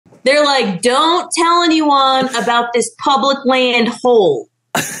They're like, don't tell anyone about this public land hole.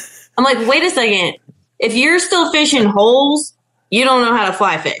 I'm like, wait a second. If you're still fishing holes, you don't know how to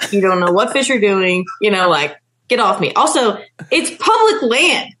fly fish. You don't know what fish you're doing. Like, get off me. Also, it's public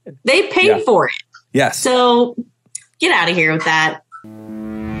land. They paid for it. Yes. So get out of here with that.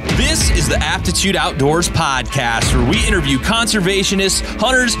 This is the Aptitude Outdoors Podcast, where we interview conservationists,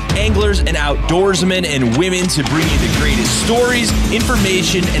 hunters, anglers, and outdoorsmen and women to bring you the greatest stories,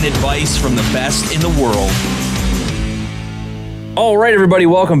 information, and advice from the best in the world. All right, everybody,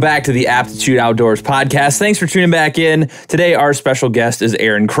 welcome back to the Aptitude Outdoors Podcast. Thanks for tuning back in. Today, our special guest is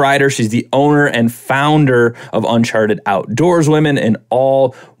Erin Crider. She's the owner and founder of Uncharted Outdoorswomen, an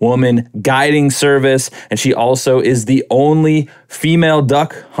all-woman guiding service. And she also is the only female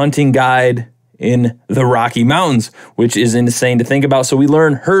duck hunting guide in the Rocky Mountains, which is insane to think about. So we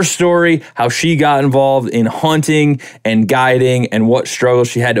learn her story, how she got involved in hunting and guiding, and what struggles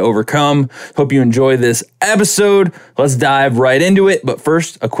she had to overcome. Hope you enjoy this episode. Let's dive right into it. But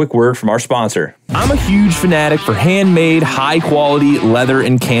first, a quick word from our sponsor. I'm a huge fanatic for handmade, high-quality leather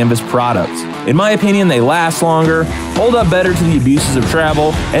and canvas products. In my opinion, they last longer, hold up better to the abuses of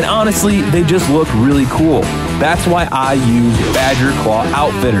travel, and honestly, they just look really cool. That's why I use Badger Claw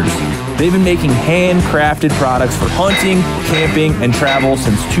Outfitters. They've been making handcrafted products for hunting, camping, and travel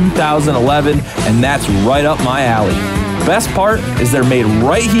since 2011, and that's right up my alley. Best part is they're made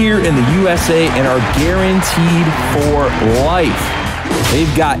right here in the USA and are guaranteed for life.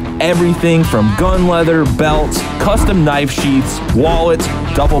 They've got everything from gun leather, belts, custom knife sheaths, wallets,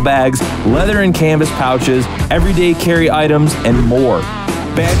 duffel bags, leather and canvas pouches, everyday carry items, and more.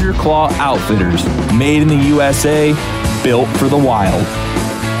 Badger Claw Outfitters, made in the USA, built for the wild.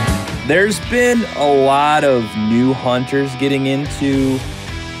 There's been a lot of new hunters getting into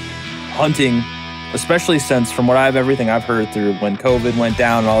hunting, especially since from everything I've heard through when COVID went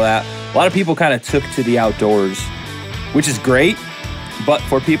down and all that, a lot of people kind of took to the outdoors, which is great. But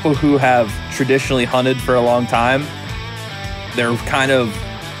for people who have traditionally hunted for a long time, they're kind of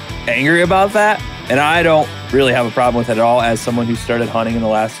angry about that. And I don't really have a problem with it at all. As someone who started hunting in the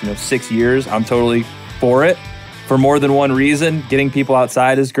last 6 years, I'm totally for it. For more than one reason. Getting people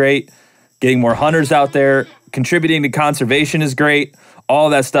outside is great. Getting more hunters out there, contributing to conservation is great.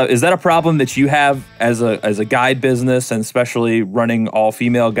 All that stuff. Is that a problem that you have as a guide business, and especially running all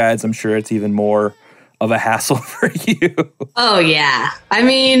female guides? I'm sure it's even more of a hassle for you. Oh, yeah. I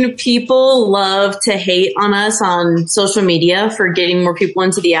mean, people love to hate on us on social media for getting more people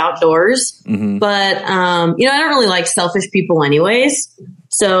into the outdoors. Mm-hmm. But, I don't really like selfish people anyways.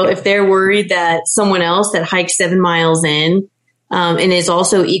 So if they're worried that someone else that hikes 7 miles in and is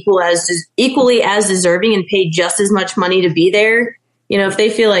also equally as deserving and paid just as much money to be there, if they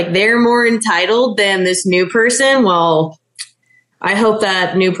feel like they're more entitled than this new person, well, I hope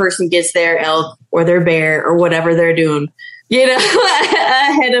that new person gets their elk or their bear or whatever they're doing,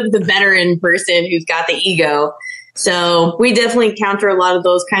 ahead of the veteran person who's got the ego. So we definitely encounter a lot of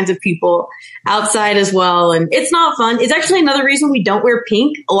those kinds of people outside as well. And it's not fun. It's actually another reason we don't wear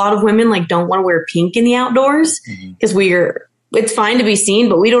pink. A lot of women don't want to wear pink in the outdoors because it's fine to be seen,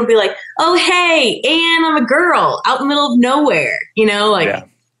 but we don't be like, oh, hey, and I'm a girl out in the middle of nowhere,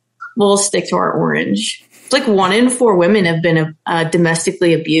 We'll stick to our orange. It's like 1 in 4 women have been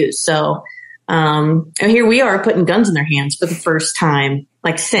domestically abused. So and here we are putting guns in their hands for the first time,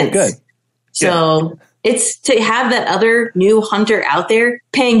 since. Oh, good. So it's to have that other new hunter out there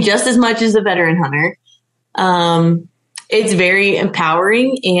paying just as much as a veteran hunter. It's very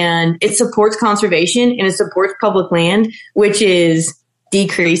empowering, and it supports conservation, and it supports public land, which is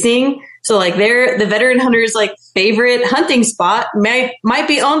decreasing. So the veteran hunter's favorite hunting spot might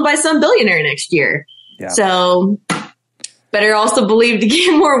be owned by some billionaire next year. Yeah. So better also believe to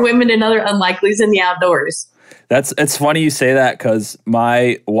get more women and other unlikelies in the outdoors. It's funny you say that, because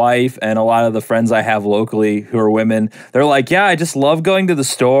my wife and a lot of the friends I have locally who are women, they're like, yeah, I just love going to the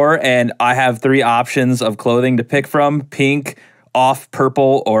store and I have 3 options of clothing to pick from: pink, off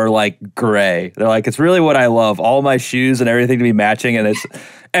purple, or gray. They're like, it's really what I love. All my shoes and everything to be matching. And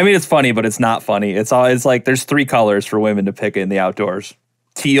it's funny, but it's not funny. It's there's 3 colors for women to pick in the outdoors.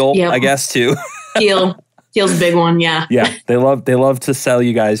 Teal, yep. I guess, too. Teal's a big one. Yeah. Yeah. They love to sell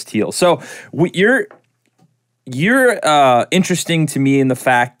you guys teal. So you're interesting to me in the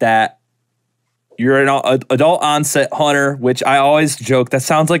fact that you're an adult onset hunter, which I always joke that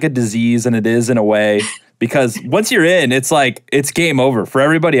sounds like a disease, and it is in a way, because once you're in, it's it's game over. For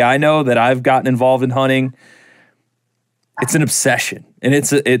everybody I know that I've gotten involved in hunting, it's an obsession, and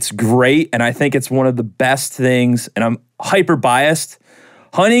it's great, and I think it's one of the best things, and I'm hyper biased.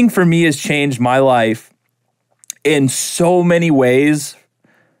 Hunting for me has changed my life in so many ways,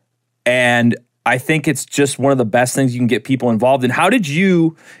 And I think it's just one of the best things you can get people involved in. How did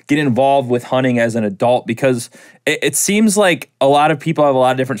you get involved with hunting as an adult? Because it seems like a lot of people have a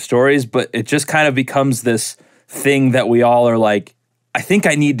lot of different stories, but it just kind of becomes this thing that we all are like, I think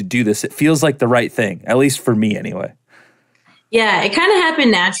I need to do this. It feels like the right thing, at least for me anyway. Yeah, it kind of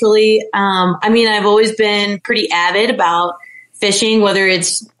happened naturally. I mean, I've always been pretty avid about fishing, whether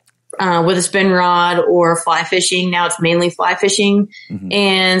it's with a spin rod or fly fishing. Now it's mainly fly fishing.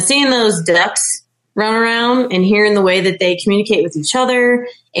 And seeing those ducks run around and hearing the way that they communicate with each other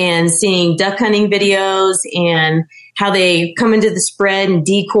and seeing duck hunting videos and how they come into the spread and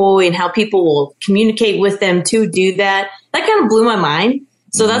decoy and how people will communicate with them to do that. That kind of blew my mind.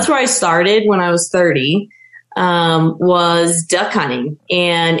 So that's where I started when I was 30, was duck hunting.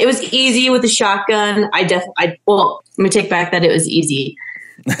 And it was easy with a shotgun. Well, let me take back that it was easy.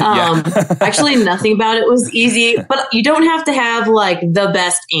 Actually, nothing about it was easy, but you don't have to have like the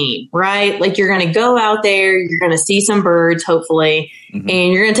best aim, right? Like you're going to go out there, you're going to see some birds, hopefully, and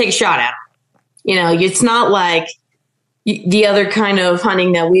you're going to take a shot at them. You know, it's not like the other kind of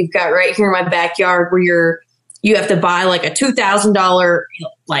hunting that we've got right here in my backyard where you have to buy like a $2,000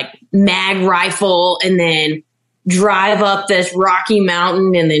 like mag rifle and then drive up this rocky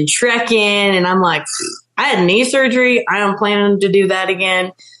mountain and then trek in. And I'm like, I had knee surgery. I don't plan to do that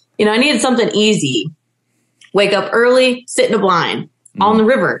again. You know, I needed something easy. Wake up early, sit in a blind on the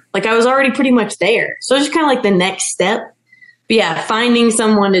river. Like I was already pretty much there. So it's just kind of like the next step. But yeah, finding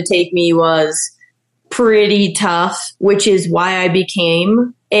someone to take me was pretty tough, which is why I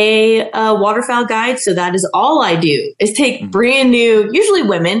became a waterfowl guide. So that is all I do is take brand new, usually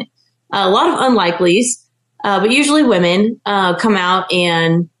women, a lot of unlikelies, but usually women come out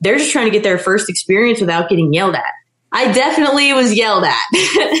and they're just trying to get their first experience without getting yelled at. I definitely was yelled at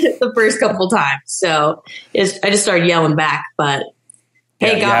the first couple times. So I just started yelling back, but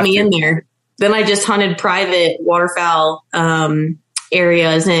hey, it got me in there. Then I just hunted private waterfowl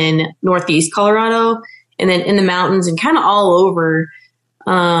areas in Northeast Colorado and then in the mountains and kind of all over.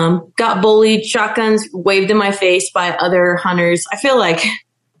 Got bullied, shotguns waved in my face by other hunters. I feel like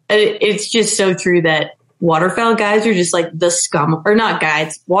it's just so true that waterfowl guys are just like the scum, or not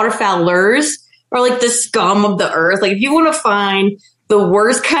guides, waterfowlers are like the scum of the earth. Like if you want to find the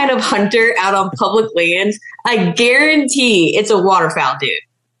worst kind of hunter out on public lands, I guarantee it's a waterfowl dude.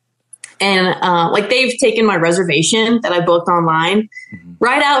 And like they've taken my reservation that I booked online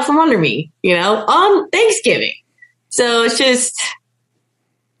right out from under me, you know, on Thanksgiving. So it's just,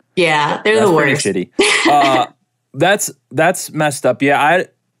 yeah, they're the worst. Pretty shitty. That's messed up. Yeah,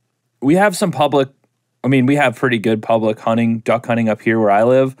 we have some public. I mean, we have pretty good public hunting, duck hunting up here where I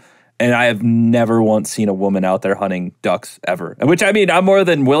live, and I have never once seen a woman out there hunting ducks ever. Which, I mean, I'm more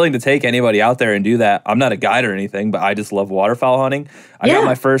than willing to take anybody out there and do that. I'm not a guide or anything, but I just love waterfowl hunting. I got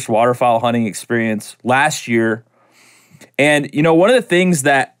my first waterfowl hunting experience last year. And, you know, one of the things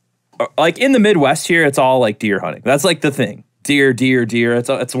that, like in the Midwest here, it's all like deer hunting. That's like the thing. Deer.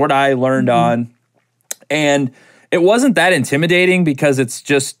 It's what I learned on. And it wasn't that intimidating because it's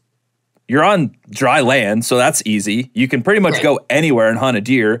just, you're on dry land, so that's easy. You can pretty much go anywhere and hunt a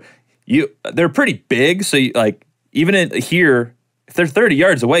deer. They're pretty big, so even here, if they're 30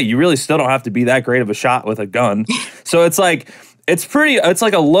 yards away, you really still don't have to be that great of a shot with a gun. So it's like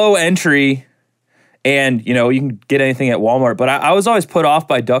a low entry, and you know you can get anything at Walmart. But I was always put off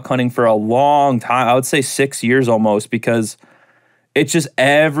by duck hunting for a long time. I would say 6 years almost, because it's just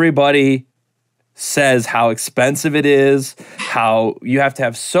everybody says how expensive it is, how you have to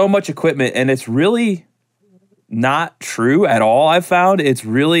have so much equipment, and it's really not true at all. I've found it's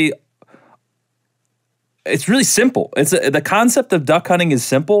really simple. The concept of duck hunting is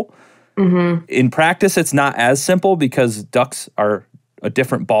simple. In practice, it's not as simple because ducks are a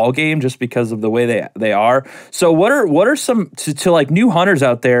different ball game just because of the way they are. So what are some to like new hunters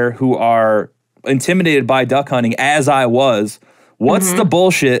out there who are intimidated by duck hunting, as I was? What's the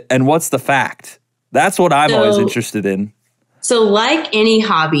bullshit and what's the fact? That's what I'm always interested in. So like any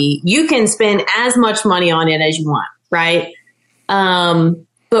hobby, you can spend as much money on it as you want, right?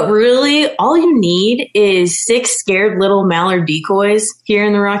 But really, all you need is 6 scared little mallard decoys here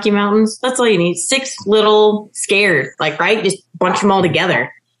in the Rocky Mountains. That's all you need. 6 little scared, right? Just bunch them all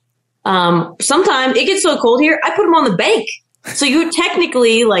together. Sometimes it gets so cold here, I put them on the bank. So you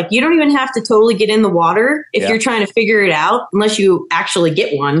technically, you don't even have to totally get in the water if you're trying to figure it out, unless you actually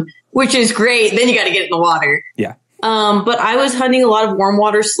get one, which is great. Then you got to get in the water. Yeah. But I was hunting a lot of warm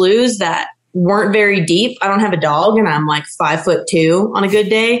water sloughs that weren't very deep. I don't have a dog, and I'm 5'2" on a good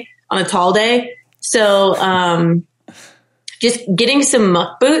day, on a tall day. So just getting some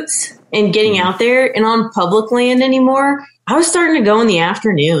muck boots and getting out there, and on public land anymore, I was starting to go in the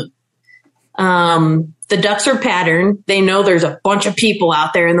afternoon. The ducks are patterned. They know there's a bunch of people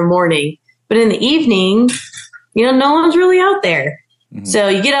out there in the morning, but in the evening, no one's really out there. Mm-hmm. So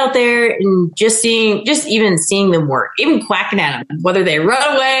you get out there and just even seeing them work, even quacking at them, whether they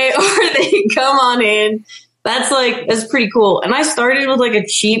run away or they come on in. That's pretty cool. And I started with a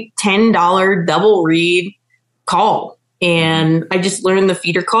cheap $10 double reed call, and I just learned the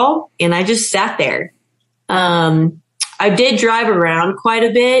feeder call, and I just sat there. I did drive around quite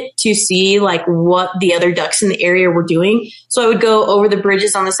a bit to see what the other ducks in the area were doing. So I would go over the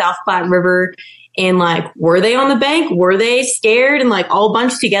bridges on the South Platte River and were they on the bank? Were they scared and all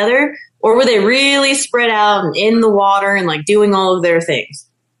bunched together? Or were they really spread out and in the water and doing all of their things?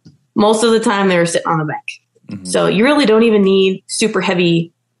 Most of the time they were sitting on the bank. Mm-hmm. So you really don't even need super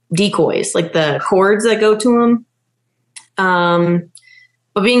heavy decoys, like the cords that go to them.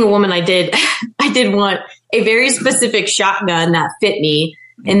 But being a woman, I did want a very specific shotgun that fit me,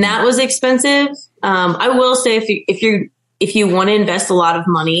 and that was expensive. I will say if you want to invest a lot of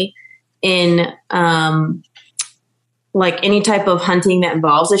money in any type of hunting that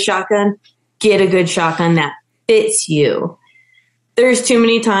involves a shotgun, get a good shotgun that fits you. There's too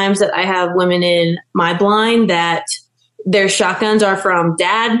many times that I have women in my blind that their shotguns are from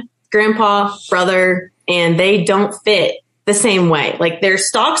dad, grandpa, brother, and they don't fit the same way. Their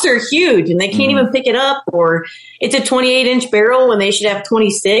stocks are huge and they can't even pick it up, or it's a 28-inch barrel when they should have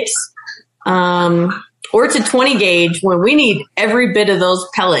 26. Or it's a 20 gauge when we need every bit of those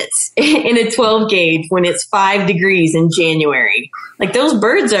pellets in a 12 gauge when it's 5 degrees in January. Those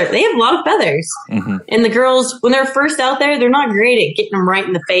birds they have a lot of feathers. Mm-hmm. And the girls, when they're first out there, they're not great at getting them right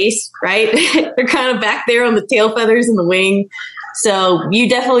in the face, right? They're kind of back there on the tail feathers and the wing. So you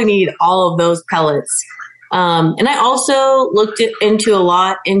definitely need all of those pellets. And I also looked into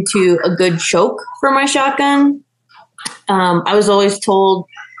a good choke for my shotgun. I was always told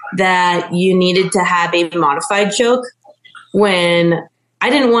that you needed to have a modified choke when I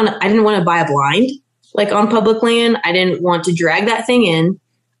didn't want to buy a blind, on public land. I didn't want to drag that thing in.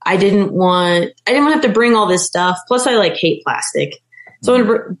 I didn't want to have to bring all this stuff. Plus I hate plastic. So I want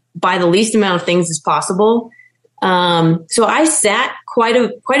to buy the least amount of things as possible. So I sat quite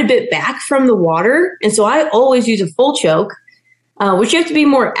a bit back from the water. And so I always use a full choke, which you have to be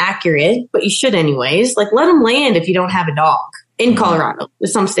more accurate, but you should anyways. Let them land if you don't have a dog. In Colorado, with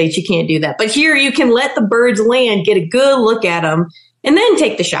some states you can't do that. But here you can let the birds land, get a good look at them, and then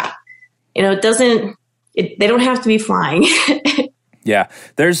take the shot. They don't have to be flying. Yeah.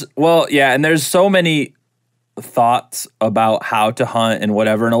 And there's so many thoughts about how to hunt and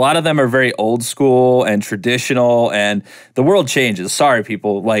whatever, and a lot of them are very old school and traditional, and the world changes. Sorry,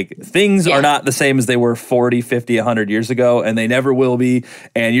 people. Things are not the same as they were 40, 50, 100 years ago, and they never will be,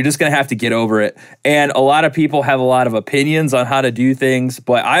 and you're just going to have to get over it. And a lot of people have a lot of opinions on how to do things,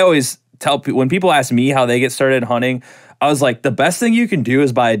 but I always tell people, when people ask me how they get started hunting, I was like, the best thing you can do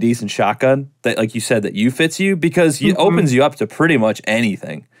is buy a decent shotgun that, like you said, that fits you, because it opens you up to pretty much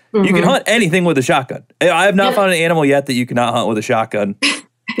anything. Mm-hmm. You can hunt anything with a shotgun. I have not found an animal yet that you cannot hunt with a shotgun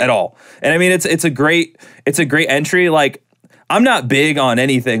at all. And I mean, it's a great entry. I'm not big on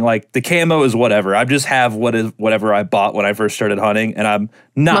anything. The camo is whatever. I just have whatever I bought when I first started hunting, and I'm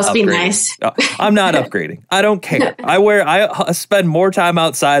not Must upgrading. Be nice. I'm not upgrading. I don't care. I spend more time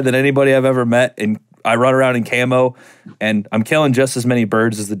outside than anybody I've ever met, and I run around in camo, and I'm killing just as many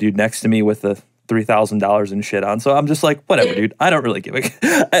birds as the dude next to me with the $3,000 and shit on. So I'm just whatever, dude. I don't really give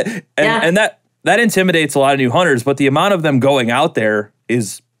a and that intimidates a lot of new hunters, but the amount of them going out there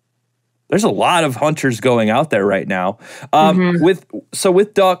there's a lot of hunters going out there right now.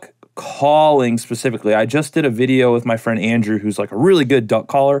 With duck calling specifically, I just did a video with my friend Andrew, who's a really good duck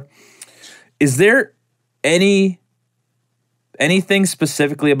caller. Is there anything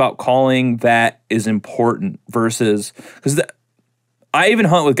specifically about calling that is important versus, because I even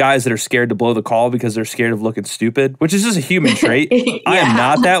hunt with guys that are scared to blow the call because they're scared of looking stupid, which is just a human trait. Yeah. I am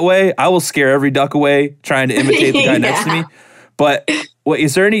not that way. I will scare every duck away trying to imitate the guy next to me. But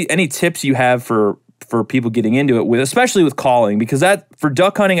is there any tips you have for people getting into it, especially with calling? Because for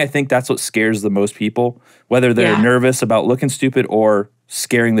duck hunting, I think that's what scares the most people, whether they're nervous about looking stupid or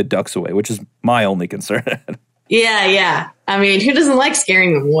scaring the ducks away, which is my only concern. Yeah. I mean, who doesn't like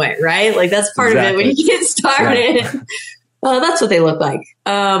scaring them away, right? That's part of it when you get started. Right. That's what they look like.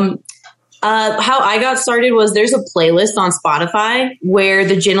 How I got started was there's a playlist on Spotify where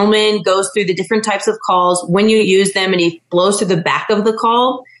the gentleman goes through the different types of calls when you use them, and he blows through the back of the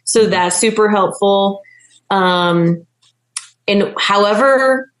call. So that's super helpful. And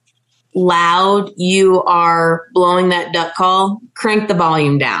however loud you are blowing that duck call, crank the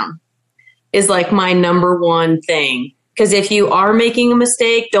volume down is my number one thing. Because if you are making a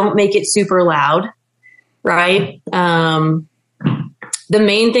mistake, don't make it super loud, right? The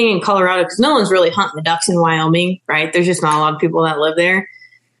main thing in Colorado, because no one's really hunting the ducks in Wyoming, right? There's just not a lot of people that live there.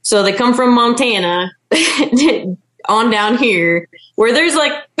 So they come from Montana on down here, where there's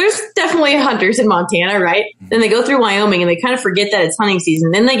definitely hunters in Montana, right? Then they go through Wyoming and they kind of forget that it's hunting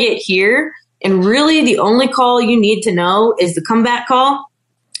season. Then they get here, and really the only call you need to know is the comeback call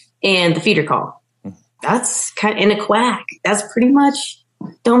and the feeder call. That's kind of in a quack. That's pretty much,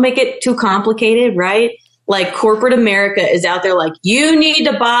 don't make it too complicated, right? Like corporate America is out there like, you need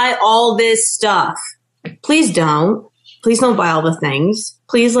to buy all this stuff. Please don't. Please don't buy all the things.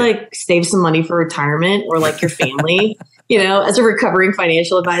 Please like save some money for retirement or like your family, as a recovering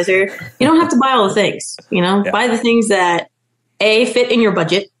financial advisor. You don't have to buy all the things, buy the things that A, fit in your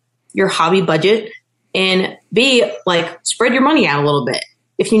budget, your hobby budget, and B, like spread your money out a little bit.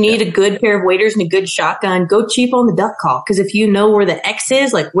 If you need a good pair of waders and a good shotgun, go cheap on the duck call. Because if you know where the X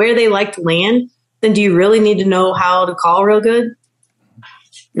is, like where they like to land, then do you really need to know how to call real good?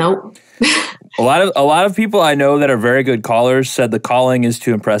 Nope. A lot of people I know that are very good callers said the calling is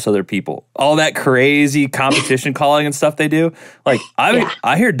to impress other people. All that crazy competition calling and stuff they do. Like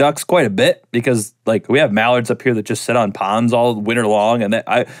I hear ducks quite a bit because like we have mallards up here that just sit on ponds all winter long, and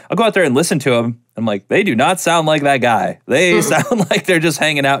I'll go out there and listen to them. I'm like, they do not sound like that guy. They sound like they're just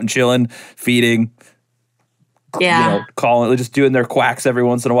hanging out and chilling, feeding, calling, just doing their quacks every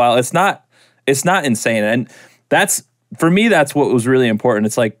once in a while. It's not insane. And for me, that's what was really important.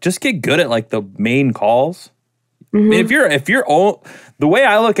 It's like, just get good at like the main calls. Mm-hmm. I mean, the way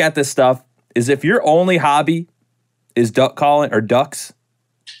I look at this stuff is if your only hobby is duck calling or ducks,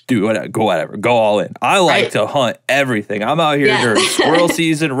 do whatever, go all in. I like to hunt everything. I'm out here during squirrel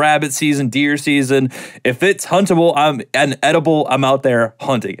season, rabbit season, deer season. If it's huntable, and edible, I'm out there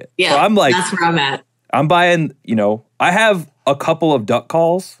hunting it. Yeah, so I'm like, that's where I'm at. I'm buying, I have a couple of duck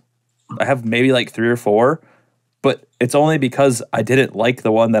calls. I have maybe like 3 or 4, but it's only because I didn't like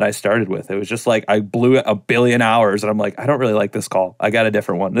the one that I started with. It was just like I blew it 1 billion hours, and I'm like, I don't really like this call. I got a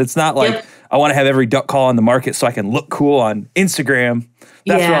different one. It's not like I want to have every duck call on the market so I can look cool on Instagram.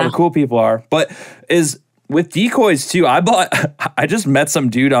 That's where all the cool people are. But with decoys too, I just met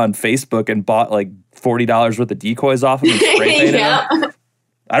some dude on Facebook and bought like $40 worth of decoys off of him and spray painted them.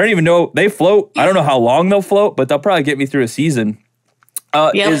 I don't even know. They float. I don't know how long they'll float, but they'll probably get me through a season.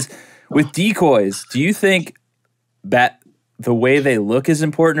 With decoys, do you think that the way they look is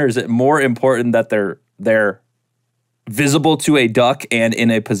important, or is it more important that they're visible to a duck and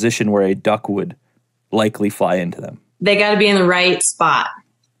in a position where a duck would likely fly into them? They got to be in the right spot.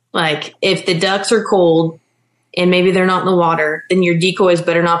 Like if the ducks are cold and maybe they're not in the water, then your decoys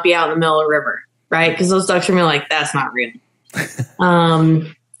better not be out in the middle of the river, right? Because those ducks are going to be like, that's not real.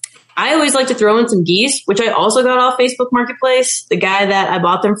 I always like to throw in some geese, which I also got off Facebook Marketplace. The guy that I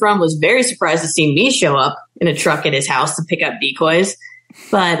bought them from was very surprised to see me show up in a truck at his house to pick up decoys.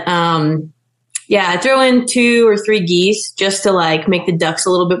 But I throw in 2 or 3 geese just to like make the ducks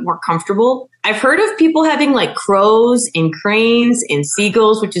a little bit more comfortable. I've heard of people having like crows and cranes and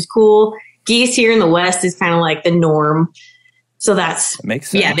seagulls, which is cool. Geese here in the West is kind of like the norm. So that makes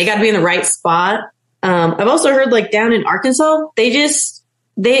sense. Yeah, they got to be in the right spot. I've also heard like down in Arkansas, they just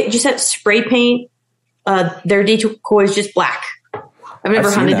have spray paint their decoys just black. I've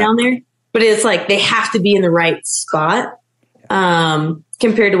never hunted down there, but it's like they have to be in the right spot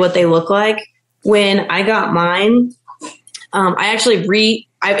compared to what they look like. When I got mine, I actually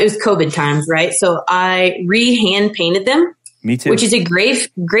it was COVID times, right? So I hand painted them. Me too. Which is a great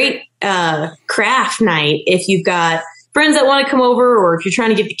craft night if you've got friends that want to come over, or if you're trying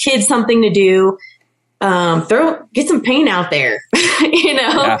to give the kids something to do. Get some paint out there,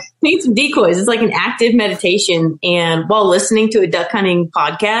 paint some decoys. It's like an active meditation. And while listening to a duck hunting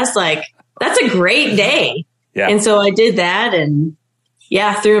podcast, like that's a great day. Yeah. And so I did that and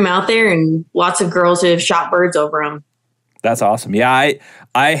threw them out there, and lots of girls have shot birds over them. That's awesome. Yeah.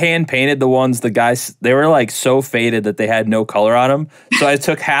 I hand painted the ones, the guys, they were like so faded that they had no color on them. So I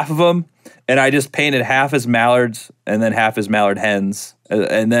took half of them and I just painted half as mallards and then half as mallard hens.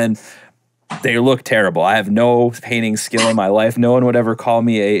 And then they look terrible. I have no painting skill in my life. No one would ever call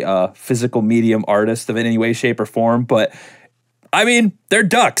me a physical medium artist of any way, shape, or form. But I mean, they're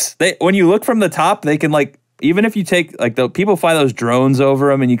ducks. When you look from the top, they can like, even if you take like the people fly those drones over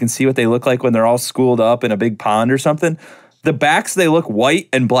them and you can see what they look like when they're all schooled up in a big pond or something. The backs, they look white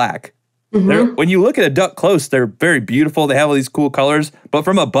and black. Mm-hmm. When you look at a duck close, they're very beautiful. They have all these cool colors, but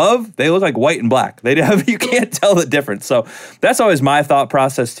from above, they look like white and black. You can't tell the difference. So that's always my thought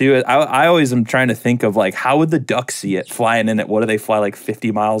process too. I always am trying to think of like, how would the duck see it flying in it? What do they fly like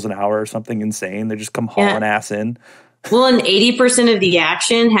 50 miles an hour or something insane? They just come hauling ass in. Well, and 80% of the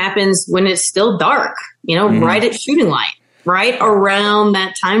action happens when it's still dark, right at shooting light, right around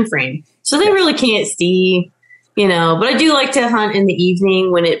that time frame. So they really can't see, but I do like to hunt in the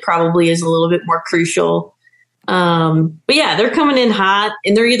evening when it probably is a little bit more crucial. But yeah, they're coming in hot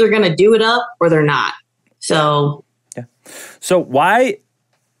and they're either going to do it up or they're not. So, yeah. So why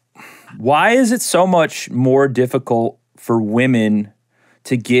is it so much more difficult for women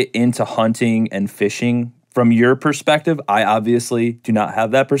to get into hunting and fishing? From your perspective, I obviously do not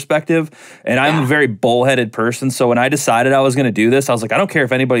have that perspective, and I'm a very bullheaded person. So when I decided I was going to do this, I was like, I don't care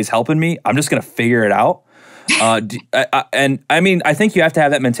if anybody's helping me. I'm just going to figure it out. And I mean, I think you have to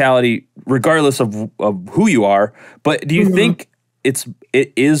have that mentality regardless of who you are. But do you think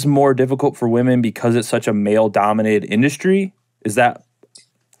it is more difficult for women because it's such a male-dominated industry? Is that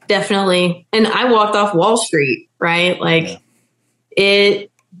definitely? And I walked off Wall Street, right? Like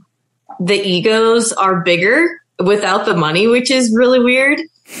the egos are bigger without the money, which is really weird.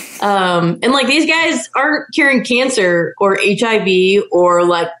 And like these guys aren't curing cancer or HIV or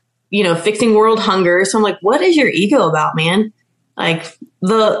like, fixing world hunger. So I'm like, what is your ego about, man? Like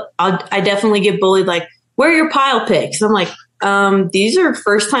I definitely get bullied. Like, where are your pile picks? I'm like, these are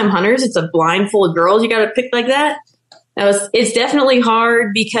first time hunters. It's a blind full of girls. You got to pick like that. It's definitely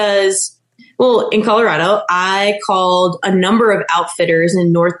hard because, well, in Colorado, I called a number of outfitters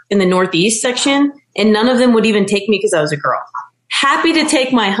in the Northeast section, and none of them would even take me because I was a girl. Happy to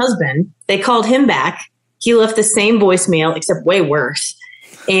take my husband. They called him back. He left the same voicemail, except way worse.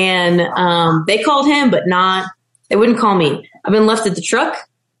 And they called him, but they wouldn't call me. I've been left at the truck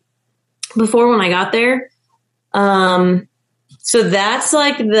before when I got there. So that's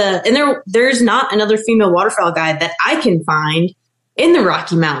like there's not another female waterfowl guide that I can find in the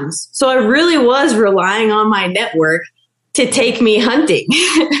Rocky Mountains. So I really was relying on my network to take me hunting.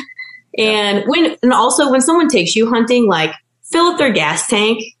 And also when someone takes you hunting, like fill up their gas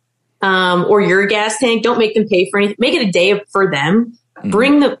tank, or your gas tank, don't make them pay for anything. Make it a day for them.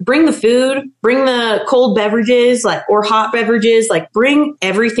 Bring the food, bring the cold beverages, or hot beverages, bring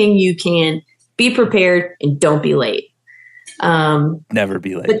everything you can, be prepared and don't be late. Never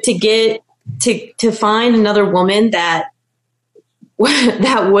be late. But to find another woman that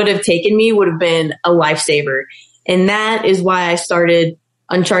would have taken me would have been a lifesaver. And that is why I started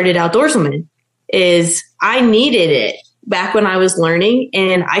Uncharted Outdoorswomen. Is I needed it back when I was learning,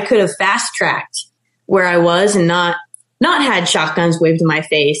 and I could have fast tracked where I was and not had shotguns waved in my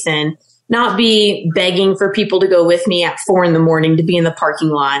face and not be begging for people to go with me at 4 a.m. to be in the parking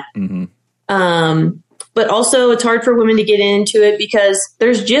lot. But also it's hard for women to get into it because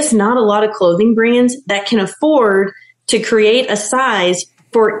there's just not a lot of clothing brands that can afford to create a size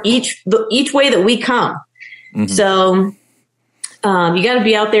for each way that we come. So you got to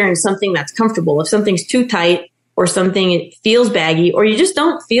be out there in something that's comfortable. If something's too tight or something it feels baggy or you just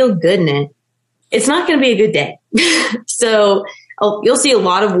don't feel good in it, it's not going to be a good day. So you'll see a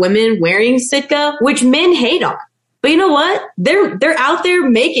lot of women wearing Sitka, which men hate on. But you know what? They're out there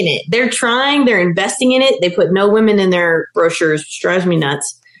making it. They're trying. They're investing in it. They put no women in their brochures, which drives me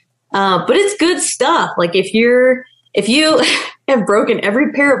nuts. But it's good stuff. Like if you have broken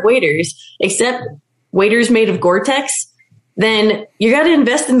every pair of waders except waders made of Gore-Tex, then you got to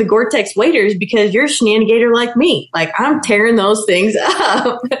invest in the Gore-Tex waders because you're a shenanigator like me. Like I'm tearing those things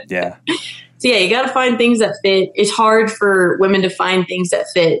up. Yeah. So yeah, you got to find things that fit. It's hard for women to find things that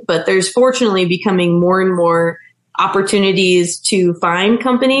fit, but there's fortunately becoming more and more opportunities to find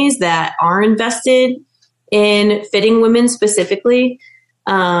companies that are invested in fitting women specifically.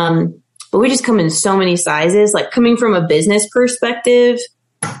 But we just come in so many sizes. Like coming from a business perspective,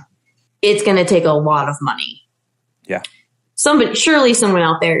 it's going to take a lot of money. Yeah. Surely someone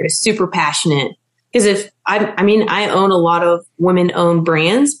out there is super passionate. Because I own a lot of women-owned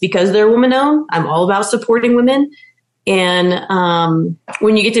brands because they're women-owned. I'm all about supporting women. And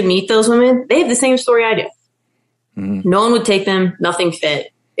when you get to meet those women, they have the same story I do. No one would take them. Nothing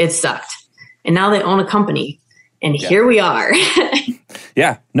fit. It sucked. And now they own a company. And here we are.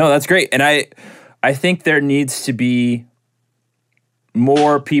 Yeah. No, that's great. And I think there needs to be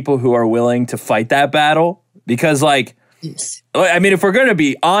more people who are willing to fight that battle because yes. I mean, if we're going to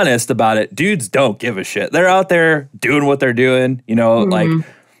be honest about it, dudes don't give a shit. They're out there doing what they're doing,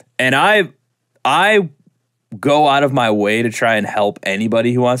 and I go out of my way to try and help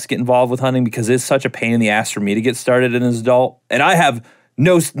anybody who wants to get involved with hunting because it's such a pain in the ass for me to get started as an adult. And I have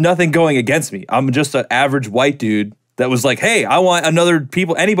nothing going against me. I'm just an average white dude that was like, hey, I want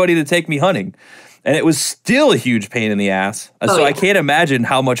anybody to take me hunting. And it was still a huge pain in the ass. I can't imagine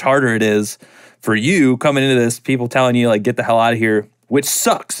how much harder it is for you coming into this, people telling you get the hell out of here, which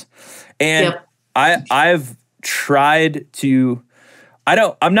sucks. And I've tried to,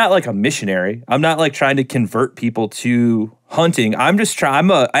 I'm not like a missionary. I'm not like trying to convert people to hunting. I'm just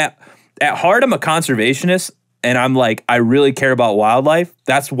at heart, I'm a conservationist, and I'm like, I really care about wildlife.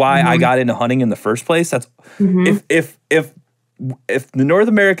 That's why I got into hunting in the first place. That's if the North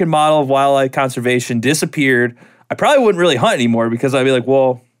American model of wildlife conservation disappeared, I probably wouldn't really hunt anymore, because I'd be like,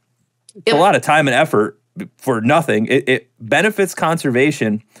 well, it's a lot of time and effort for nothing. It benefits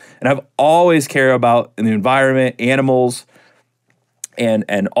conservation, and I've always cared about the environment, animals,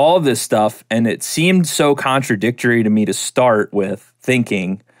 and all of this stuff. And it seemed so contradictory to me to start with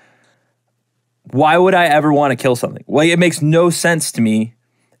thinking, why would I ever want to kill something? Well, it makes no sense to me.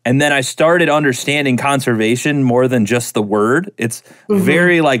 And then I started understanding conservation more than just the word. It's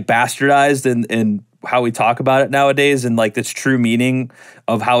very like bastardized in how we talk about it nowadays, and like this true meaning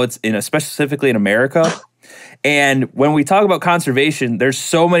of how it's specifically in America. And when we talk about conservation, there's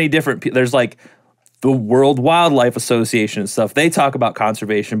so many different, there's like the World Wildlife Association and stuff. They talk about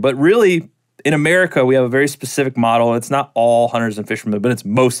conservation, but really in America, we have a very specific model. It's not all hunters and fishermen, but it's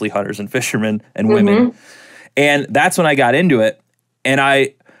mostly hunters and fishermen and women. And that's when I got into it. And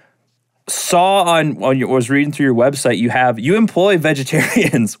I saw was reading through your website, you employ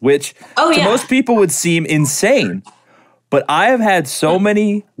vegetarians, which to most people would seem insane. But I have had so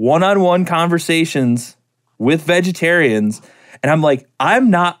many one-on-one conversations with vegetarians, and I'm like, I'm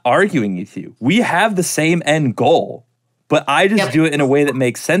not arguing with you. We have the same end goal, but I just do it in a way that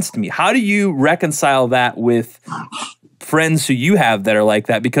makes sense to me. How do you reconcile that with friends who you have that are like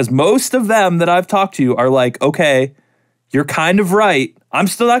that? Because most of them that I've talked to are like, okay, you're kind of right. I'm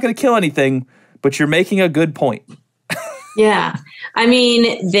still not going to kill anything, but you're making a good point. Yeah. I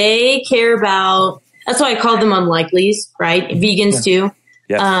mean, they care about, that's why I called them unlikelies, right? Vegans too.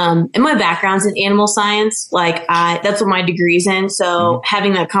 Yes. And my background's in animal science. That's what my degree's in. So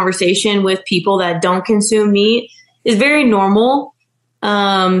having that conversation with people that don't consume meat is very normal.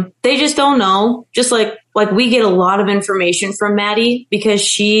 They just don't know. Just like we get a lot of information from Maddie because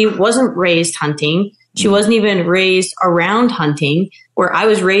she wasn't raised hunting. She wasn't even raised around hunting, where I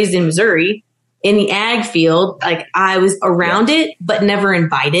was raised in Missouri in the ag field. Like, I was around it, but never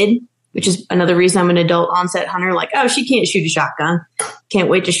invited, which is another reason I'm an adult onset hunter. Like, oh, she can't shoot a shotgun. Can't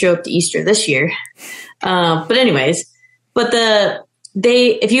wait to show up to Easter this year. But anyways,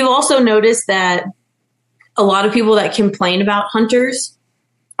 if you've also noticed that a lot of people that complain about hunters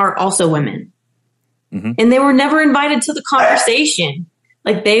are also women, and they were never invited to the conversation.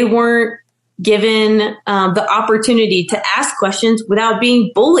 Like, they weren't given the opportunity to ask questions without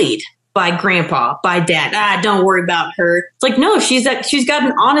being bullied by grandpa, by dad. Don't worry about her. It's like, no, she's got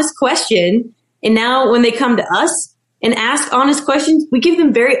an honest question. And now when they come to us and ask honest questions, we give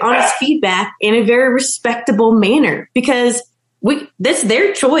them very honest feedback in a very respectable manner, because that's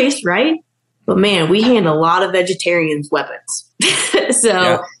their choice, right? But man, we hand a lot of vegetarians weapons.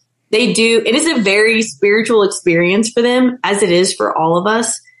 So they do. It is a very spiritual experience for them, as it is for all of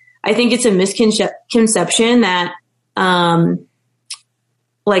us. I think it's a misconception that,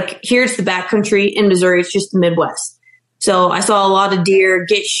 here it's the backcountry in Missouri, it's just the Midwest. So I saw a lot of deer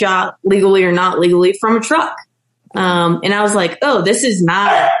get shot legally or not legally from a truck. And I was like, oh, this is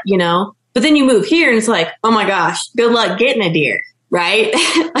not, but then you move here and it's like, oh my gosh, good luck getting a deer, right?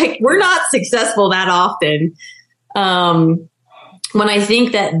 Like, we're not successful that often. When I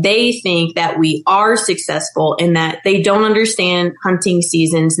think that they think that we are successful and that they don't understand hunting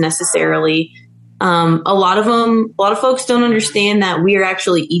seasons necessarily. A lot of folks don't understand that we are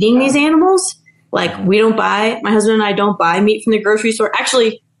actually eating these animals. Like, my husband and I don't buy meat from the grocery store.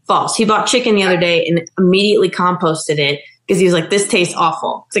 Actually, false. He bought chicken the other day and immediately composted it because he was like, this tastes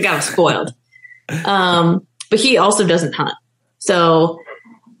awful. So it got him spoiled. But he also doesn't hunt. So,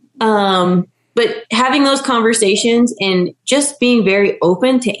 but having those conversations and just being very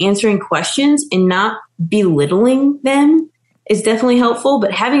open to answering questions and not belittling them is definitely helpful.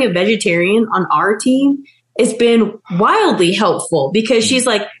 But having a vegetarian on our team has been wildly helpful, because she's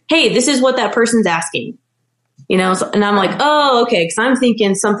like, hey, this is what that person's asking, and I'm like, oh, okay. Cause I'm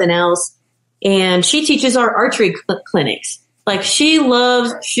thinking something else. And she teaches our archery clinics. Like, she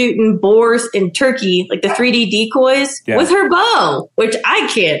loves shooting boars and turkey, like the 3D decoys with her bow, which I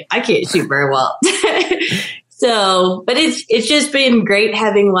can't shoot very well. So, but it's just been great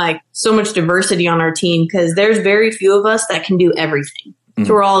having so much diversity on our team, because there's very few of us that can do everything.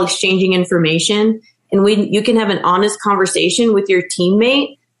 So we're all exchanging information, and you can have an honest conversation with your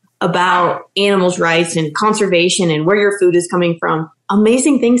teammate about animals' rights and conservation and where your food is coming from.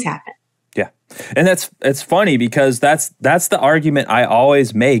 Amazing things happen. Yeah. And it's funny, because that's the argument I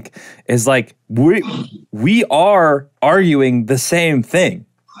always make, is like, we are arguing the same thing.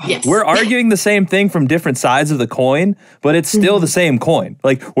 Yes. We're arguing the same thing from different sides of the coin, but it's still the same coin.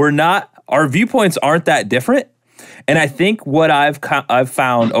 Like our viewpoints aren't that different. And I think what I've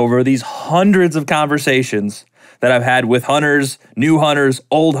found over these hundreds of conversations that I've had with hunters, new hunters,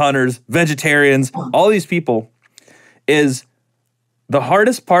 old hunters, vegetarians, all these people, is the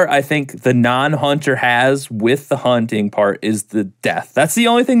hardest part I think the non-hunter has with the hunting part is the death. That's the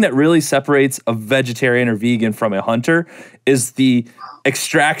only thing that really separates a vegetarian or vegan from a hunter, is the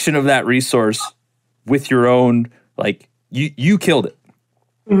extraction of that resource with your own, like, you killed it.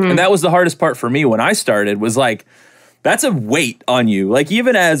 And that was the hardest part for me when I started, was like, that's a weight on you. Like,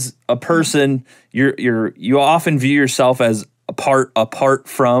 even as a person, you often view yourself as apart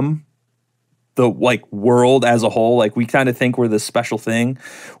from the like world as a whole. Like, we kind of think we're this special thing,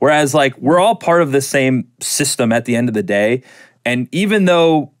 whereas like we're all part of the same system at the end of the day. And even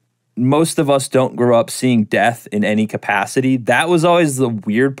though most of us don't grow up seeing death in any capacity, that was always the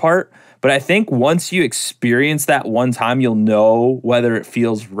weird part. But I think once you experience that one time, you'll know whether it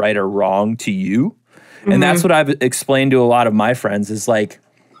feels right or wrong to you. And that's what I've explained to a lot of my friends, is like,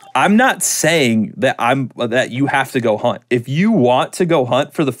 I'm not saying that you have to go hunt. If you want to go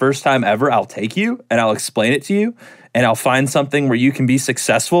hunt for the first time ever, I'll take you and I'll explain it to you, and I'll find something where you can be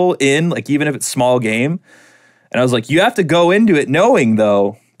successful in, like, even if it's small game. And I was like, you have to go into it knowing,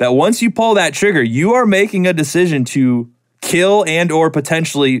 though, that once you pull that trigger, you are making a decision to kill and or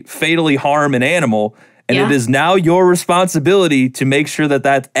potentially fatally harm an animal. And it is now your responsibility to make sure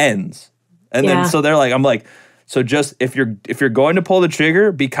that ends. And then, so they're like, I'm like, so just if you're going to pull the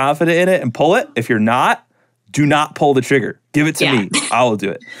trigger, be confident in it and pull it. If you're not, do not pull the trigger. Give it to me. I will do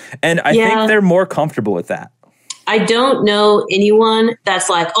it. And I think they're more comfortable with that. I don't know anyone that's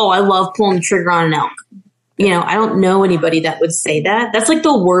like, oh, I love pulling the trigger on an elk. You know, I don't know anybody that would say that. That's like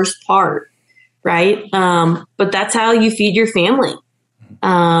the worst part, right? But that's how you feed your family.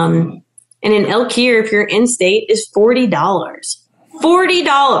 And an elk here, if you're in state, is $40. $40,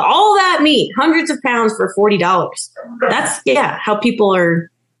 all that meat, hundreds of pounds for $40. That's, how people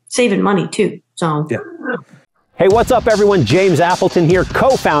are saving money too. So, Hey, what's up, everyone? James Appleton here,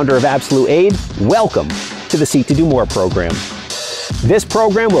 co-founder of Absolute Aid. Welcome to the Seek to Do More program. This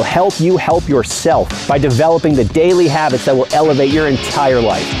program will help you help yourself by developing the daily habits that will elevate your entire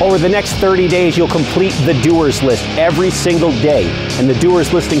life. Over the next 30 days, you'll complete the doers list every single day. And the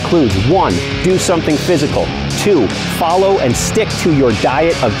doers list includes 1, do something physical. 2, follow and stick to your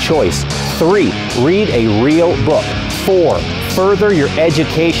diet of choice. 3, read a real book. 4, further your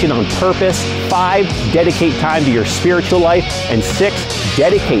education on purpose. 5, dedicate time to your spiritual life. And 6,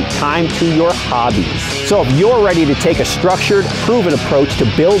 dedicate time to your hobbies. So if you're ready to take a structured, proven approach to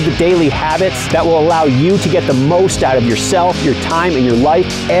build the daily habits that will allow you to get the most out of yourself, your time, and your life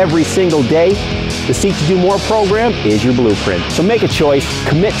every single day, the Seek to Do More program is your blueprint. So make a choice,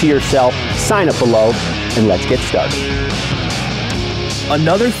 commit to yourself, sign up below, and let's get started.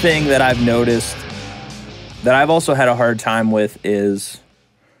 Another thing that I've noticed that I've also had a hard time with is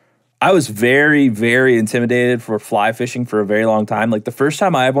I was very, very intimidated for fly fishing for a very long time. Like, the first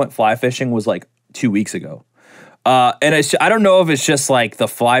time I went fly fishing was like 2 weeks ago. And I don't know if it's just like the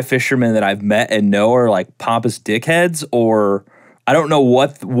fly fishermen that I've met and know are like pompous dickheads, or I don't know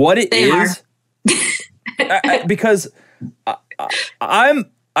what it is. Because I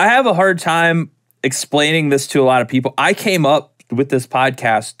have a hard time explaining this to a lot of people. I came up with this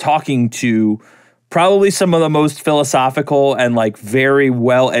podcast talking to probably some of the most philosophical and like very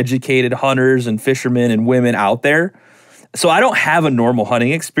well-educated hunters and fishermen and women out there. So I don't have a normal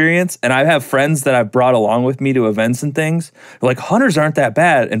hunting experience, and I have friends that I've brought along with me to events and things. They're like, hunters aren't that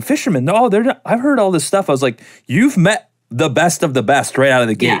bad, and fishermen, no, they're not. I've heard all this stuff. I was like, you've met the best of the best right out of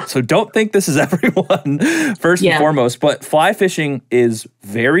the gate. So don't think this is everyone first and foremost. But fly fishing is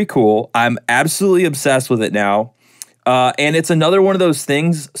very cool. I'm absolutely obsessed with it now. And it's another one of those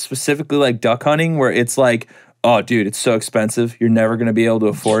things, specifically like duck hunting, where it's like, oh, dude, it's so expensive. You're never going to be able to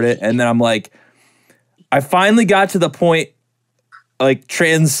afford it. And then I'm like, I finally got to the point, like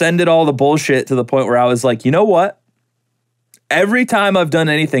transcended all the bullshit to the point where I was like, you know what? Every time I've done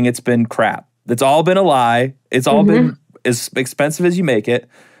anything, it's been crap. It's all been a lie. It's all been as expensive as you make it.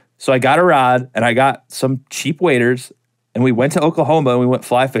 So I got a rod and I got some cheap waders, and we went to Oklahoma and we went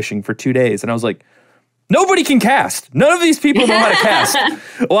fly fishing for 2 days. And I was like, nobody can cast. None of these people know how to cast.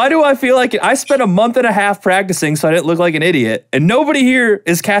 Why do I feel like it? I spent a month and a half practicing so I didn't look like an idiot, and nobody here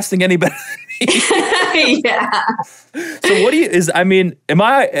is casting any better than me. So what do you, am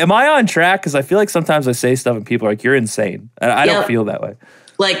I on track? Because I feel like sometimes I say stuff and people are like, you're insane. And I don't feel that way.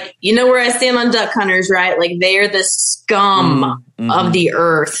 Like, you know where I stand on duck hunters, right? Like, they're the scum of the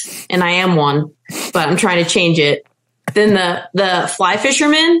earth. And I am one, but I'm trying to change it. then the fly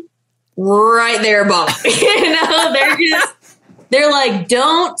fishermen right there above. They're like,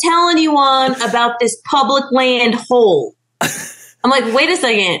 don't tell anyone about this public land hole. I'm like, wait a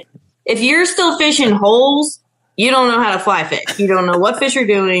second. If you're still fishing holes, you don't know how to fly fish. You don't know what fish are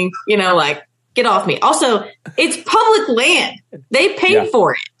doing. Like, get off me. Also, it's public land. They paid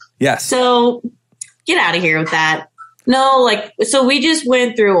for it. Yes. So get out of here with that. No, so we just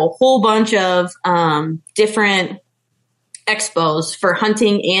went through a whole bunch of different expos for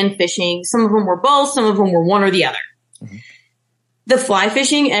hunting and fishing. Some of them were both. Some of them were one or the other. Mm-hmm. The fly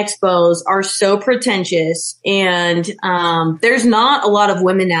fishing expos are so pretentious, and there's not a lot of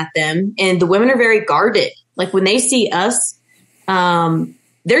women at them, and the women are very guarded. Like, when they see us,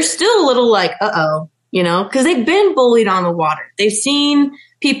 they're still a little like, uh-oh, because they've been bullied on the water. They've seen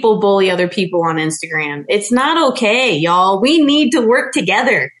people bully other people on Instagram. It's not okay, y'all. We need to work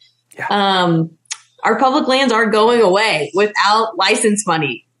together. Yeah. Our public lands are going away without license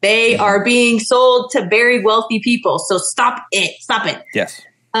money. They are being sold to very wealthy people. So stop it. Stop it. Yes.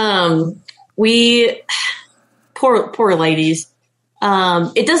 Poor ladies.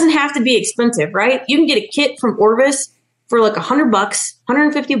 It doesn't have to be expensive, right? You can get a kit from Orvis for like $100,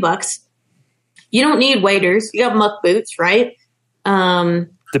 $150. You don't need waders. You got muck boots, right?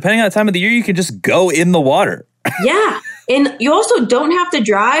 Depending on the time of the year, you can just go in the water. Yeah. And you also don't have to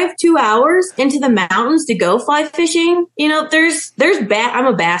drive 2 hours into the mountains to go fly fishing. There's I'm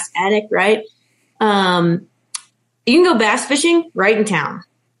a bass addict, right? You can go bass fishing right in town.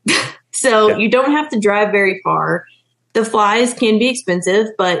 So you don't have to drive very far. The flies can be expensive,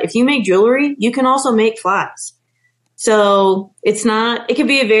 but if you make jewelry, you can also make flies. So it's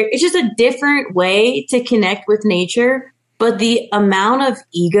just a different way to connect with nature. But the amount of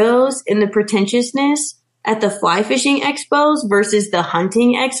egos and the pretentiousness at the fly fishing expos versus the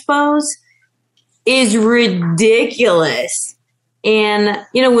hunting expos is ridiculous. And,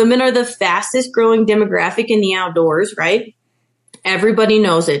 women are the fastest growing demographic in the outdoors, right? Everybody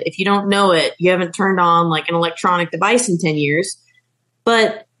knows it. If you don't know it, you haven't turned on like an electronic device in 10 years.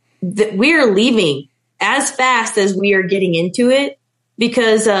 But we are leaving as fast as we are getting into it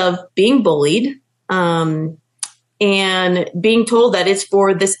because of being bullied, and being told that it's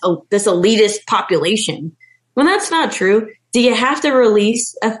for this elitist population. When that's not true, do you have to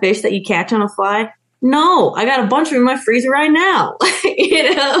release a fish that you catch on a fly? No, I got a bunch of them in my freezer right now.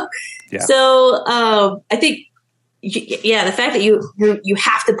 Yeah. So I think, the fact that you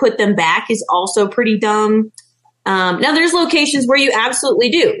have to put them back is also pretty dumb. Now, there's locations where you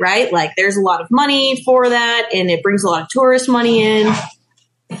absolutely do, right? Like, there's a lot of money for that, and it brings a lot of tourist money in.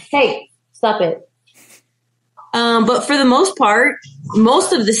 Hey, stop it. But for the most part,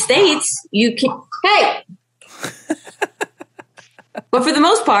 most of the states But for the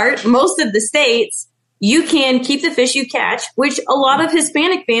most part, most of the states, you can keep the fish you catch, which a lot of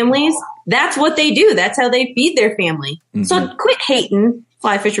Hispanic families, that's what they do. That's how they feed their family. Mm-hmm. So quit hating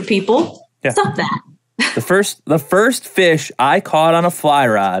fly fisher people. Yeah. Stop that. The first fish I caught on a fly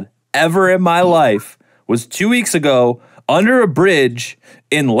rod ever in my life was 2 weeks ago under a bridge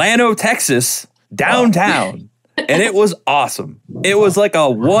in Llano, Texas, downtown. And it was awesome. It was like a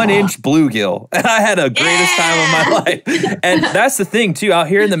 1-inch bluegill. And I had the greatest time of my life. And that's the thing, too, out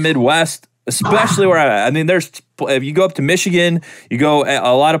here in the Midwest, especially where I'm at. I mean, if you go up to Michigan, you go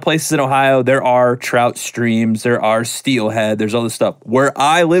a lot of places in Ohio, there are trout streams, there are steelhead, there's all this stuff. Where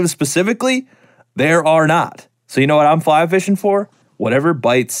I live specifically, there are not. So you know what I'm fly fishing for? Whatever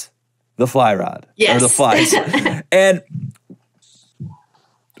bites the fly rod or the flies. And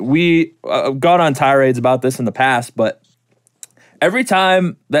we gone on tirades about this in the past, but every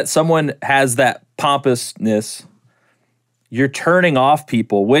time that someone has that pompousness, you're turning off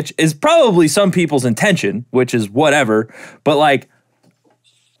people, which is probably some people's intention, which is whatever. But like,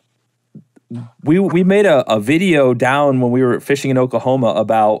 we made a video down when we were fishing in Oklahoma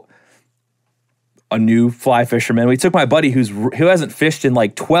about a new fly fisherman. We took my buddy who hasn't fished in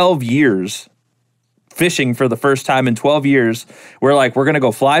like 12 years, fishing for the first time in 12 years. We're like, we're going to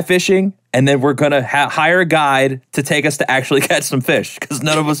go fly fishing, and then we're going to hire a guide to take us to actually catch some fish, because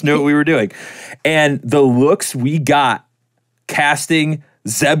none of us knew what we were doing. And the looks we got casting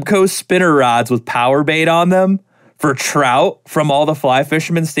Zebco spinner rods with power bait on them for trout from all the fly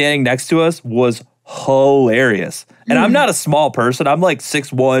fishermen standing next to us was hilarious. And I'm not a small person. I'm like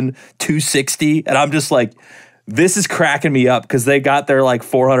 6'1", 260. And I'm just like, this is cracking me up, because they got their like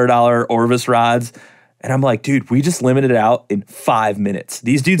 $400 Orvis rods. And I'm like, dude, we just limited it out in 5 minutes.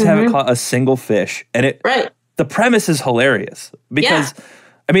 These dudes haven't caught a single fish. And the premise is hilarious, because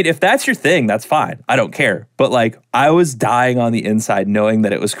I mean, if that's your thing, that's fine. I don't care. But like, I was dying on the inside knowing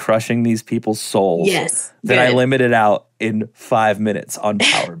that it was crushing these people's souls. Yes. That I limited out in 5 minutes on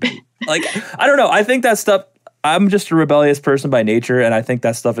power bait. Like, I don't know. I think that stuff, I'm just a rebellious person by nature, and I think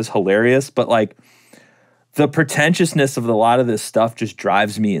that stuff is hilarious. But like, the pretentiousness of a lot of this stuff just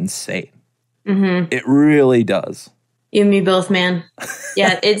drives me insane. Mm-hmm. It really does. You and me both, man.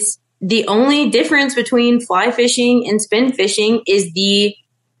 Yeah, it's the only difference between fly fishing and spin fishing is the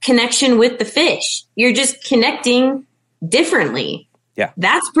connection with the fish. You're just connecting differently. Yeah.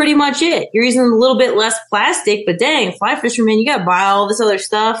 That's pretty much it. You're using a little bit less plastic, but dang, fly fisherman, you got to buy all this other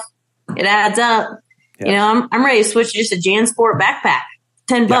stuff. It adds up. Yeah. You know, I'm ready to switch to just a JanSport backpack.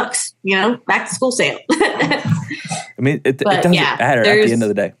 $10, you know, back to school sale. I mean, it doesn't matter at the end of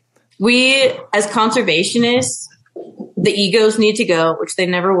the day. We, as conservationists, the egos need to go, which they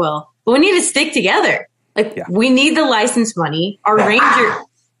never will. But we need to stick together. Like, we need the license money. Our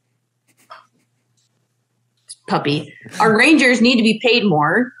Our rangers need to be paid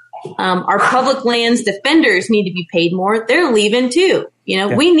more. Our public lands defenders need to be paid more. They're leaving too. You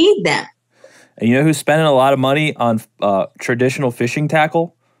know, we need them. And you know who's spending a lot of money on traditional fishing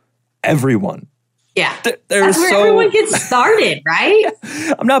tackle? Everyone. Yeah. That's where everyone gets started, right?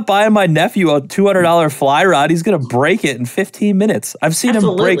 I'm not buying my nephew a $200 fly rod. He's going to break it in 15 minutes. I've seen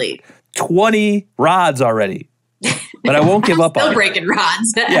him break 20 rods already. But I won't give up on it. Still breaking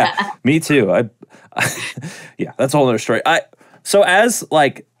rods. Yeah, me too. Yeah, that's a whole other story. So as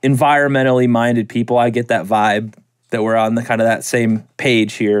like environmentally minded people, I get that vibe that we're on the kind of that same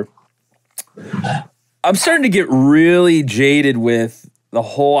page here. I'm starting to get really jaded with the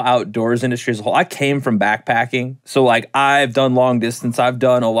whole outdoors industry as a whole. I came from backpacking. So like I've done long distance. I've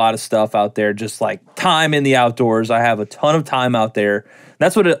done a lot of stuff out there, just like time in the outdoors. I have a ton of time out there.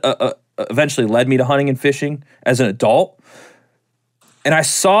 That's what eventually led me to hunting and fishing as an adult. And I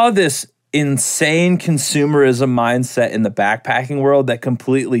saw this insane consumerism mindset in the backpacking world that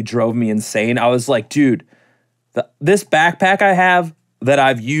completely drove me insane. I was like, dude, this backpack I have that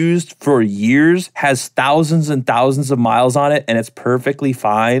I've used for years has thousands and thousands of miles on it, and it's perfectly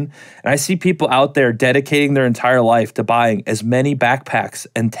fine. And I see people out there dedicating their entire life to buying as many backpacks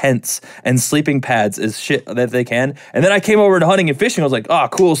and tents and sleeping pads as shit that they can. And then I came over to hunting and fishing. I was like, oh,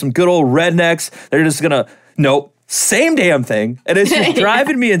 cool, some good old rednecks. They're just gonna, nope, same damn thing. And it's just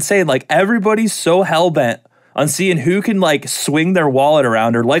driving me insane. Like, everybody's so hell-bent on seeing who can like swing their wallet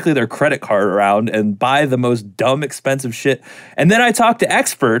around or likely their credit card around and buy the most dumb expensive shit. And then I talk to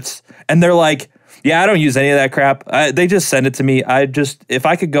experts and they're like, yeah, I don't use any of that crap. They just send it to me. If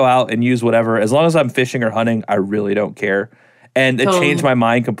I could go out and use whatever, as long as I'm fishing or hunting, I really don't care. And it changed my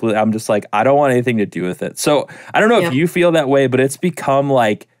mind completely. I'm just like, I don't want anything to do with it. So I don't know if you feel that way, but it's become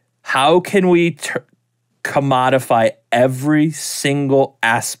like, how can we commodify every single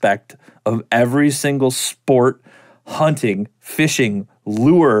aspect of every single sport, hunting, fishing,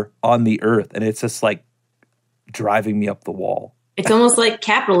 lure on the earth? And it's just like driving me up the wall. It's almost like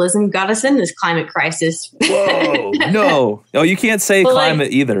capitalism got us in this climate crisis. Whoa, no, you can't say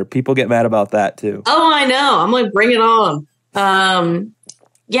climate either. People get mad about that too. Oh, I know. I'm like, bring it on.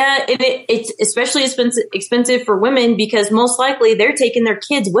 Yeah, it's especially expensive for women because most likely they're taking their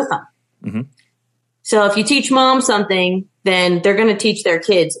kids with them. Mm-hmm. So if you teach mom something, then they're going to teach their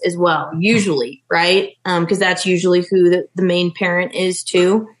kids as well, usually, right? Because that's usually who the main parent is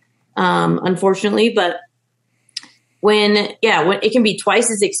too, unfortunately. But when it can be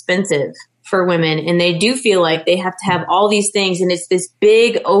twice as expensive for women, and they do feel like they have to have all these things, and it's this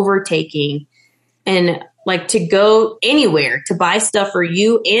big overtaking, and like to go anywhere to buy stuff for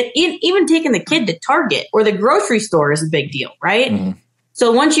you, and even taking the kid to Target or the grocery store is a big deal, right? Mm-hmm.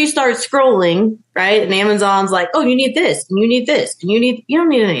 So once you start scrolling, right, and Amazon's like, oh, you need this, and you need this, and you don't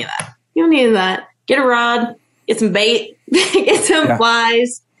need any of that. You don't need that. Get a rod, get some bait, get some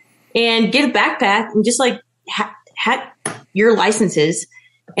flies, and get a backpack, and just like have your licenses,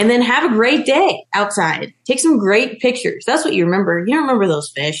 and then have a great day outside. Take some great pictures. That's what you remember. You don't remember those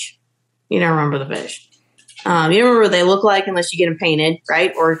fish. You don't remember the fish. You don't remember what they look like unless you get them painted,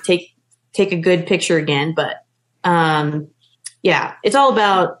 right, or take a good picture again. But yeah, it's all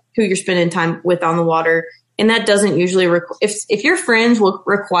about who you're spending time with on the water. And that doesn't usually if your friends will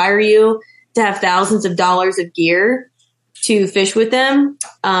require you to have thousands of dollars of gear to fish with them,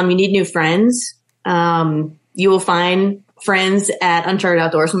 you need new friends. You will find friends at Uncharted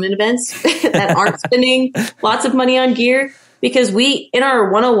Outdoorswomen events that aren't spending lots of money on gear, because in our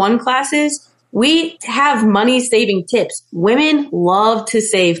 101 classes, we have money saving tips. Women love to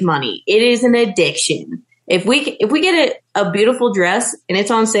save money. It is an addiction. If we get a beautiful dress and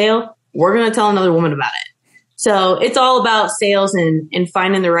it's on sale, we're going to tell another woman about it. So it's all about sales and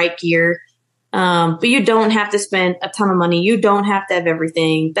finding the right gear. But you don't have to spend a ton of money. You don't have to have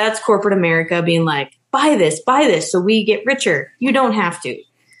everything. That's corporate America being like, buy this, so we get richer. You don't have to.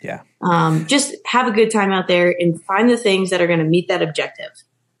 Yeah. Just have a good time out there and find the things that are going to meet that objective.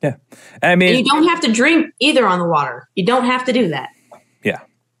 Yeah. I mean, and you don't have to drink either on the water. You don't have to do that. Yeah.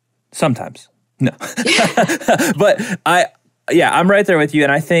 Sometimes. No. But I'm right there with you.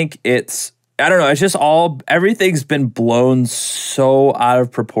 And I think I don't know, it's just everything's been blown so out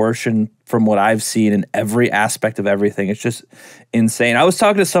of proportion from what I've seen in every aspect of everything. It's just insane. I was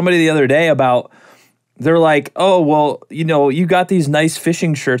talking to somebody the other day about, they're like, oh, well, you got these nice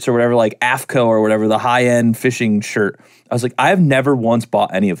fishing shirts or whatever, like AFCO or whatever, the high-end fishing shirt. I was like, I have never once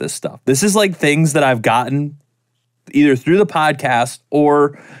bought any of this stuff. This is like things that I've gotten either through the podcast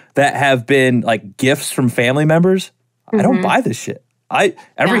or that have been like gifts from family members. Mm-hmm. I don't buy this shit.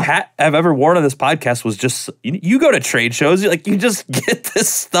 Every hat I've ever worn on this podcast was just, you go to trade shows, you just get this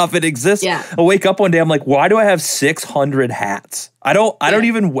stuff. It exists. Yeah. I wake up one day, I'm like, why do I have 600 hats? I don't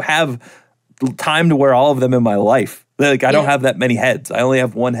even have time to wear all of them in my life. Like, I don't have that many heads. I only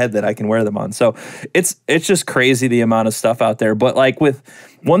have one head that I can wear them on. So it's just crazy the amount of stuff out there. But like with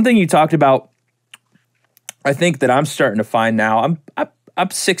one thing you talked about, I think that I'm starting to find now,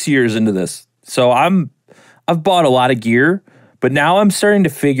 I'm 6 years into this. So I've bought a lot of gear. But now I'm starting to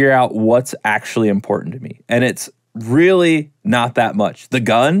figure out what's actually important to me. And it's really not that much. The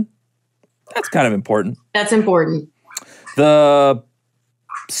gun, that's kind of important. That's important. The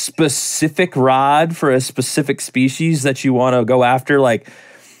specific rod for a specific species that you want to go after. Like,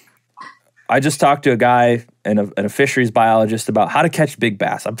 I just talked to a guy and a fisheries biologist about how to catch big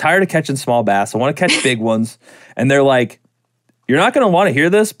bass. I'm tired of catching small bass. I want to catch big ones. And they're like, you're not going to want to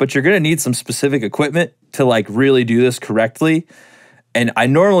hear this, but you're going to need some specific equipment to like really do this correctly. And I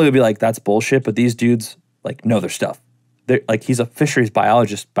normally would be like, that's bullshit. But these dudes like know their stuff. They're like, he's a fisheries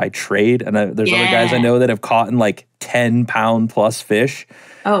biologist by trade. And there's other guys I know that have caught in like 10-pound plus fish.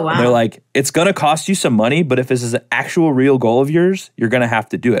 Oh, wow. And they're like, it's going to cost you some money, but if this is an actual real goal of yours, you're going to have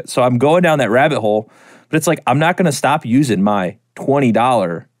to do it. So I'm going down that rabbit hole, but it's like, I'm not going to stop using my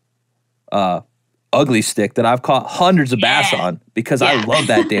 $20 ugly stick that I've caught hundreds of bass on because I love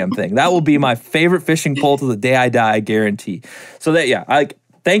that damn thing. That will be my favorite fishing pole to the day I die, I guarantee. So that,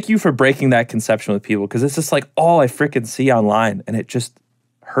 thank you for breaking that conception with people, because it's just like all I freaking see online, and it just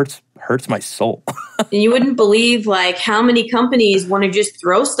hurts my soul. And you wouldn't believe like how many companies want to just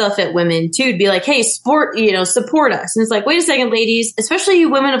throw stuff at women too, to be like, hey, support us. And it's like, wait a second, ladies, especially you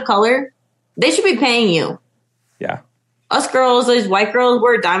women of color, they should be paying you. Yeah. Us girls, these white girls,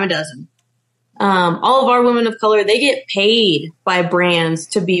 we're a dime a dozen. All of our women of color, they get paid by brands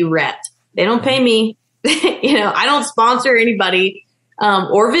to be repped. They don't pay me. I don't sponsor anybody.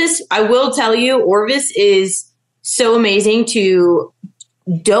 Orvis, I will tell you, Orvis is so amazing to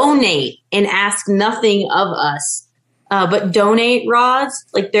donate and ask nothing of us, but donate rods,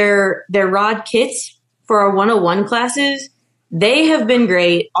 like their rod kits for our 101 classes. They have been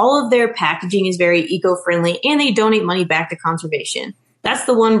great. All of their packaging is very eco-friendly, and they donate money back to conservation. That's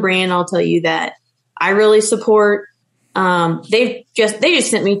the one brand I'll tell you that I really support. They just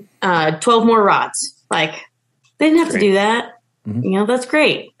sent me 12 more rods. Like, they didn't have to do that. Mm-hmm. That's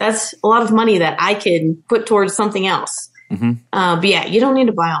great. That's a lot of money that I can put towards something else. Mm-hmm. But yeah, you don't need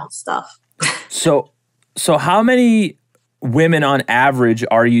to buy all the stuff. So how many women on average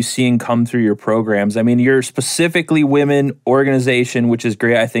are you seeing come through your programs? I mean, you're specifically women organization, which is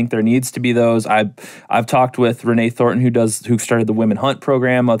great. I think there needs to be those. I've talked with Renee Thornton, who started the Women Hunt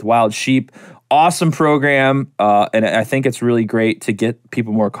program with Wild Sheep. Awesome program, and I think it's really great to get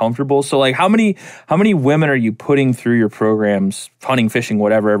people more comfortable. So, like, how many women are you putting through your programs, hunting, fishing,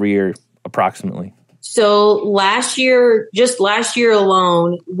 whatever, every year, approximately? So last year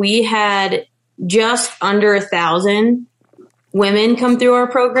alone, we had just under 1,000 women come through our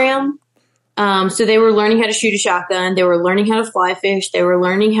program. So they were learning how to shoot a shotgun. They were learning how to fly fish. They were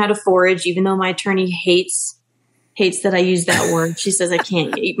learning how to forage, even though my attorney hates that I use that word. She says I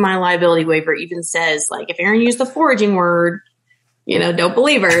can't. My liability waiver even says, like, if Erin used the foraging word, don't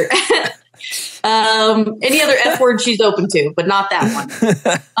believe her. Any other F word she's open to, but not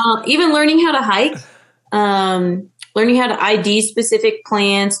that one. Even learning how to hike, learning how to ID specific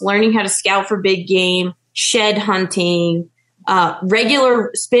plants, learning how to scout for big game, shed hunting,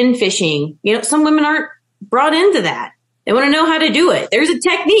 regular spin fishing. Some women aren't brought into that. They want to know how to do it. There's a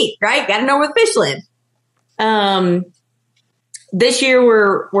technique, right? Got to know where the fish live. This year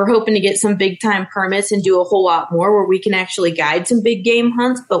we're hoping to get some big time permits and do a whole lot more where we can actually guide some big game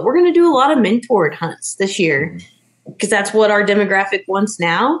hunts, but we're going to do a lot of mentored hunts this year because that's what our demographic wants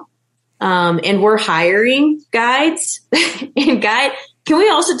now. And we're hiring guides and can we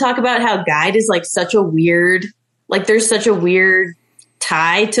also talk about how guide is like such a weird, like there's such a weird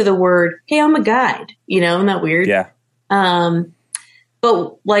tie to the word, hey, I'm a guide, isn't that weird? Yeah.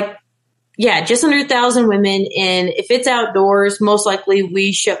 But like, yeah, just under 1,000 women. And if it's outdoors, most likely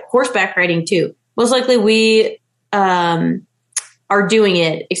we show horseback riding too. Most likely we, are doing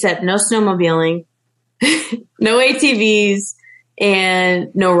it, except no snowmobiling, no ATVs,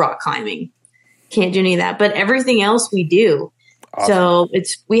 and no rock climbing. Can't do any of that. But everything else we do. Awesome. So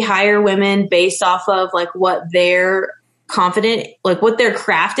we hire women based off of like what they're confident, like what their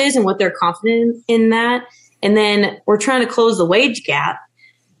craft is and what they're confident in that. And then we're trying to close the wage gap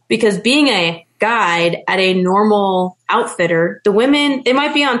because being a guide at a normal outfitter, the women, they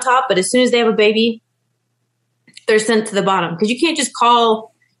might be on top, but as soon as they have a baby, they're sent to the bottom because you can't just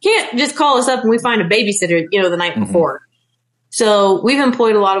call us up and we find a babysitter, the night before. So we've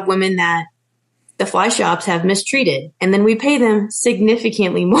employed a lot of women that the fly shops have mistreated, and then we pay them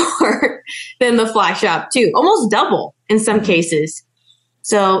significantly more than the fly shop too, almost double in some cases.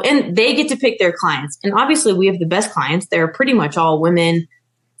 So, and they get to pick their clients. And obviously we have the best clients. They're pretty much all women,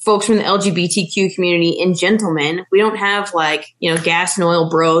 folks from the LGBTQ community, and gentlemen. We don't have like, gas and oil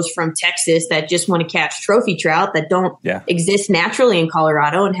bros from Texas that just want to catch trophy trout that don't exist naturally in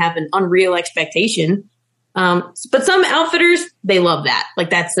Colorado and have an unreal expectation. But some outfitters, they love that.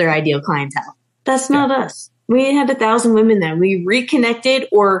 Like that's their ideal clientele. That's not us. We had 1,000 women that we reconnected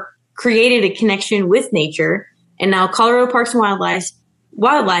or created a connection with nature. And now Colorado Parks and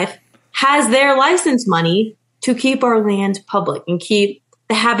Wildlife has their license money to keep our land public and keep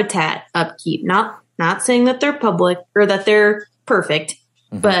the habitat upkeep. Not saying that they're public or that they're perfect,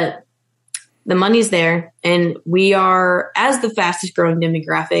 but the money's there. And we are, as the fastest growing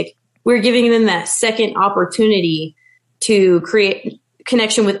demographic, we're giving them that second opportunity to create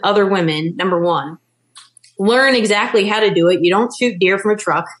connection with other women. Number one, learn exactly how to do it. You don't shoot deer from a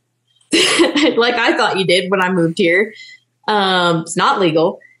truck like I thought you did when I moved here. It's not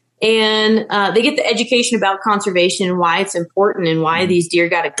legal. And they get the education about conservation and why it's important and why these deer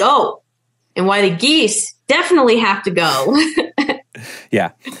got to go and why the geese definitely have to go.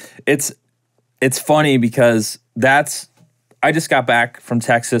 Yeah. It's funny because I just got back from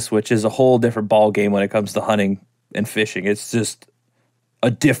Texas, which is a whole different ball game when it comes to hunting and fishing. It's just a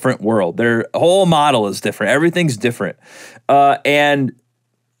different world. Their whole model is different. Everything's different. And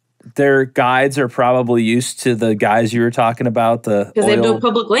their guides are probably used to the guys you were talking about. Because they have no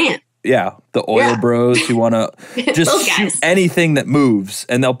public land. Yeah, the oil bros who want to just shoot anything that moves,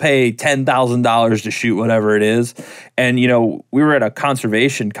 and they'll pay $10,000 to shoot whatever it is. And, we were at a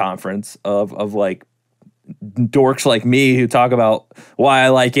conservation conference of like dorks like me who talk about why I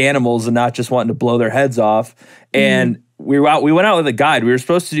like animals and not just wanting to blow their heads off. And we went out with a guide. We were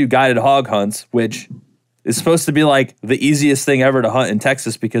supposed to do guided hog hunts, which is supposed to be like the easiest thing ever to hunt in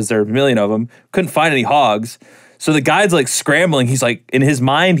Texas because there are a million of them. Couldn't find any hogs. So the guide's like scrambling. He's like, in his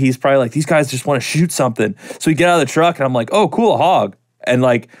mind, he's probably like, these guys just want to shoot something. So we get out of the truck and I'm like, oh, cool, a hog. And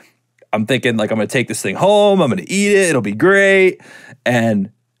like, I'm thinking like, I'm going to take this thing home. I'm going to eat it. It'll be great.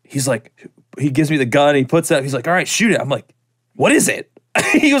 And he's like, he gives me the gun. He puts that. He's like, all right, shoot it. I'm like, what is it?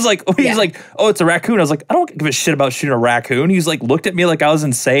 He was like, oh, it's a raccoon. I was like, I don't give a shit about shooting a raccoon. He's like, looked at me like I was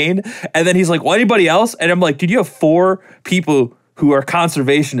insane. And then he's like, well, anybody else? And I'm like, dude, you have 4 people who are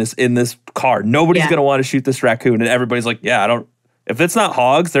conservationists in this car. Nobody's going to want to shoot this raccoon. And everybody's like, if it's not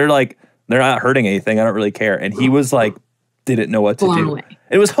hogs, they're not hurting anything. I don't really care. And he was like, didn't know what to do.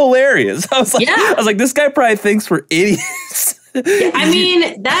 It was hilarious. I was like, this guy probably thinks we're idiots. I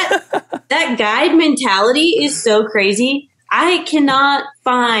mean, that guide mentality is so crazy. I cannot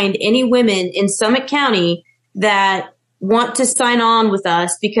find any women in Summit County that want to sign on with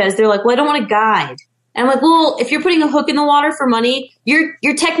us because they're like, well, I don't want to guide. And I'm like, well, if you're putting a hook in the water for money, you're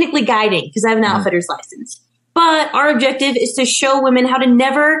technically guiding because I have an outfitter's license. But our objective is to show women how to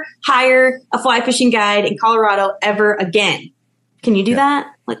never hire a fly fishing guide in Colorado ever again. Can you do that?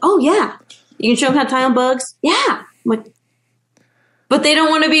 Like, oh, yeah. You can show them how to tie on bugs? Yeah. I'm like, but they don't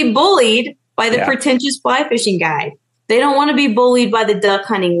want to be bullied by the pretentious fly fishing guide. They don't want to be bullied by the duck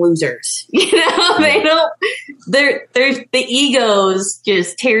hunting losers. They don't. They're the egos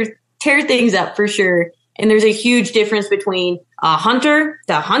just tear things up for sure. And there's a huge difference between a hunter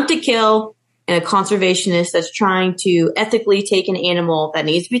to hunt to kill and a conservationist that's trying to ethically take an animal that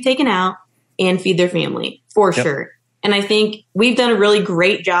needs to be taken out and feed their family for sure. And I think we've done a really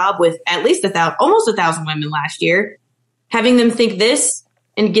great job with at least almost 1,000 women last year, having them think this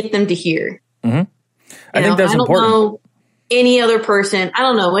and get them to hear. Mm-hmm. I think that's important. I don't know any other person. I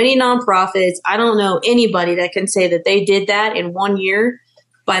don't know any nonprofits. I don't know anybody that can say that they did that in 1 year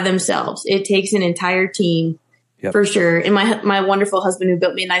by themselves. It takes an entire team for sure. And my wonderful husband who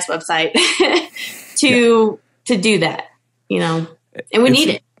built me a nice website to do that, you know, and we need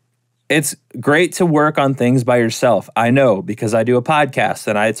it. It's great to work on things by yourself. I know, because I do a podcast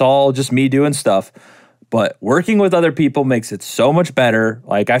and it's all just me doing stuff. But working with other people makes it so much better.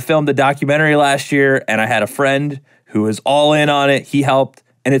 Like, I filmed a documentary last year and I had a friend who was all in on it. He helped,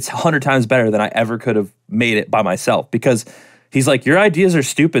 and it's 100 times better than I ever could have made it by myself, because he's like, your ideas are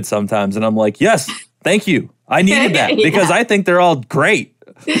stupid sometimes. And I'm like, yes, thank you. I needed that because I think they're all great.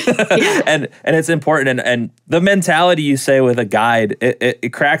 And it's important. And the mentality you say with a guide,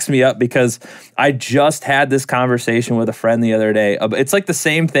 it cracks me up, because I just had this conversation with a friend the other day. It's like the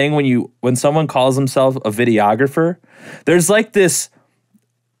same thing when someone calls themselves a videographer. There's like this,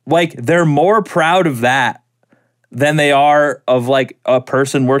 like, they're more proud of that than they are of like a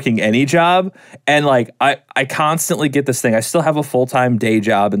person working any job. And like, I constantly get this thing. I still have a full-time day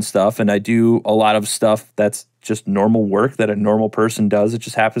job and stuff, and I do a lot of stuff that's just normal work that a normal person does. It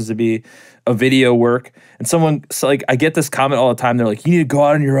just happens to be a video work. And I get this comment all the time. They're like, you need to go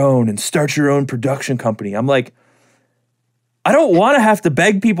out on your own and start your own production company. I'm like, I don't want to have to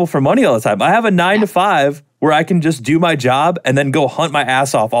beg people for money all the time. I have a 9 to 5 where I can just do my job and then go hunt my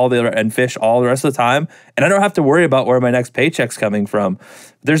ass off and fish all the rest of the time. And I don't have to worry about where my next paycheck's coming from.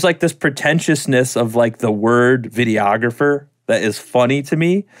 There's like this pretentiousness of like the word videographer that is funny to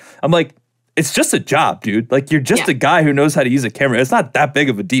me. I'm like, it's just a job, dude. Like, you're just a guy who knows how to use a camera. It's not that big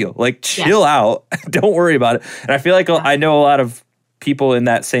of a deal. Like, chill out. Don't worry about it. And I feel like I know a lot of people in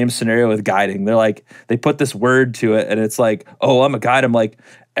that same scenario with guiding. They're like, they put this word to it and it's like, oh, I'm a guide. I'm like,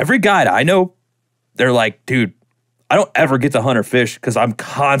 every guide I know, they're like, dude, I don't ever get to hunt or fish because I'm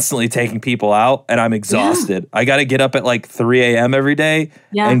constantly taking people out and I'm exhausted. I got to get up at like 3 a.m. every day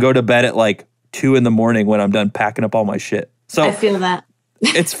and go to bed at like 2 a.m. when I'm done packing up all my shit. So I feel that.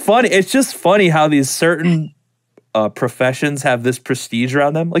 It's funny. It's just funny how these certain professions have this prestige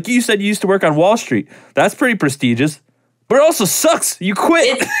around them. Like you said, you used to work on Wall Street. That's pretty prestigious, but it also sucks. You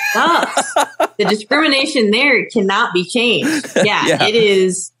quit. It sucks. The discrimination there cannot be changed. Yeah, it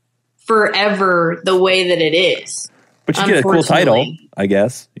is forever the way that it is. But you get a cool title, I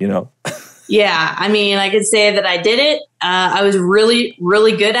guess, you know. Yeah, I mean, I could say that I did it. I was really,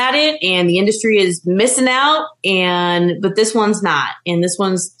 really good at it, and the industry is missing out. But this one's not, and this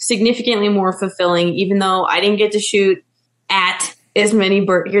one's significantly more fulfilling. Even though I didn't get to shoot at as many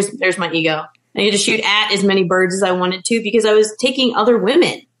birds. There's my ego. I get to shoot at as many birds as I wanted to because I was taking other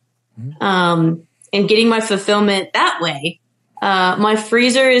women, and getting my fulfillment that way. My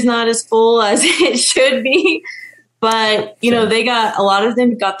freezer is not as full as it should be. But, you know, a lot of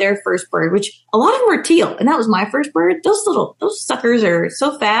them got their first bird, which a lot of them were teal. And that was my first bird. Those suckers are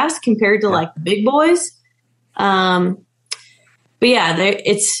so fast compared to like the big boys. But yeah,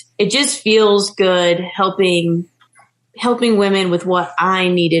 it just feels good helping women with what I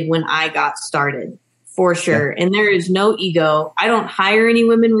needed when I got started, for sure. Yeah. And there is no ego. I don't hire any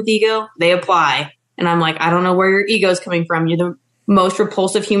women with ego. They apply. And I'm like, I don't know where your ego is coming from. You're the most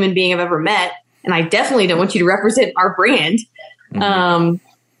repulsive human being I've ever met. And I definitely don't want you to represent our brand. Mm-hmm.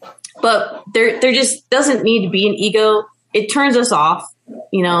 But there just doesn't need to be an ego. It turns us off.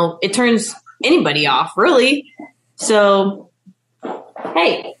 You know, it turns anybody off, really. So,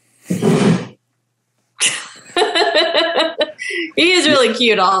 hey. He is really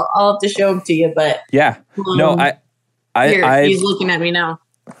cute. I'll have to show him to you. But yeah. No, he's looking at me now.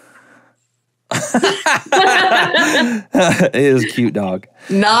 It is a cute dog.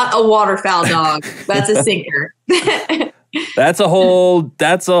 Not a waterfowl dog. That's a sinker. That's a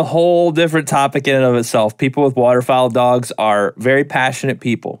whole different topic in and of itself. People with waterfowl dogs are very passionate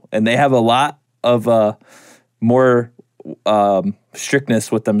people, and they have a lot of more strictness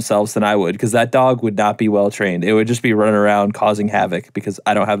with themselves than I would, because that dog would not be well trained. It would just be running around causing havoc because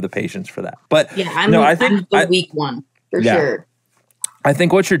I don't have the patience for that. But yeah, I'm the weak one for sure. I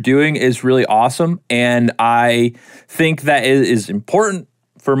think what you're doing is really awesome, and I think that it is important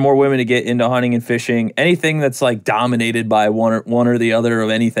for more women to get into hunting and fishing. Anything that's like dominated by one or the other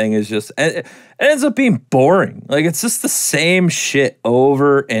of anything is just, it ends up being boring. Like, it's just the same shit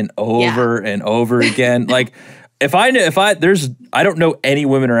over and over and over again. Like, I don't know any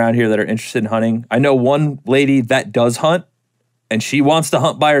women around here that are interested in hunting. I know one lady that does hunt, and she wants to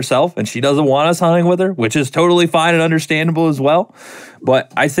hunt by herself, and she doesn't want us hunting with her, which is totally fine and understandable as well.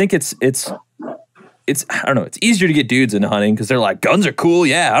 But I think it's I don't know, it's easier to get dudes into hunting because they're like, guns are cool.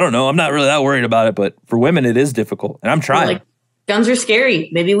 Yeah, I don't know, I'm not really that worried about it. But for women, it is difficult, and I'm trying. Like, guns are scary.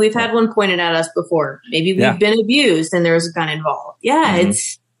 Maybe we've had one pointed at us before. Maybe we've been abused and there's a gun involved. Yeah,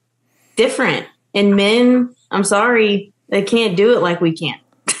 It's different. And men, I'm sorry, they can't do it like we can.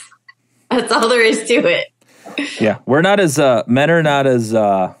 That's all there is to it. Yeah, we're not as men are not as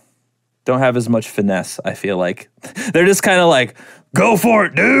don't have as much finesse. I feel like they're just kind of like, go for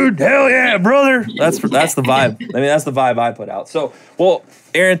it, dude. Hell yeah, brother. That's the vibe. I mean, that's the vibe I put out. So, well,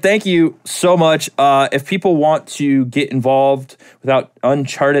 Erin, thank you so much. If people want to get involved with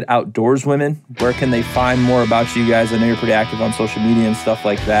Uncharted Outdoorswomen, where can they find more about you guys? I know you're pretty active on social media and stuff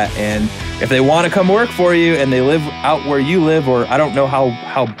like that. And if they want to come work for you and they live out where you live, or I don't know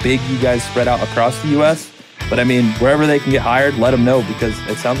how big you guys spread out across the U.S., but I mean, wherever they can get hired, let them know, because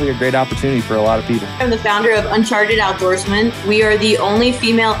it sounds like a great opportunity for a lot of people. I'm the founder of Uncharted Outdoorswomen. We are the only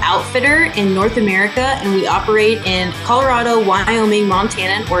female outfitter in North America, and we operate in Colorado, Wyoming,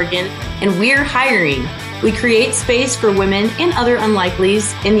 Montana, and Oregon, and we're hiring. We create space for women and other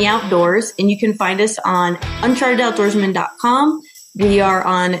unlikelies in the outdoors, and you can find us on UnchartedOutdoorswomen.com. We are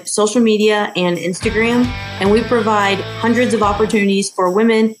on social media and Instagram, and we provide hundreds of opportunities for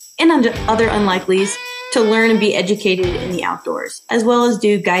women and other unlikelies to learn and be educated in the outdoors, as well as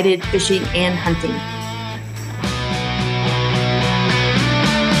do guided fishing and hunting.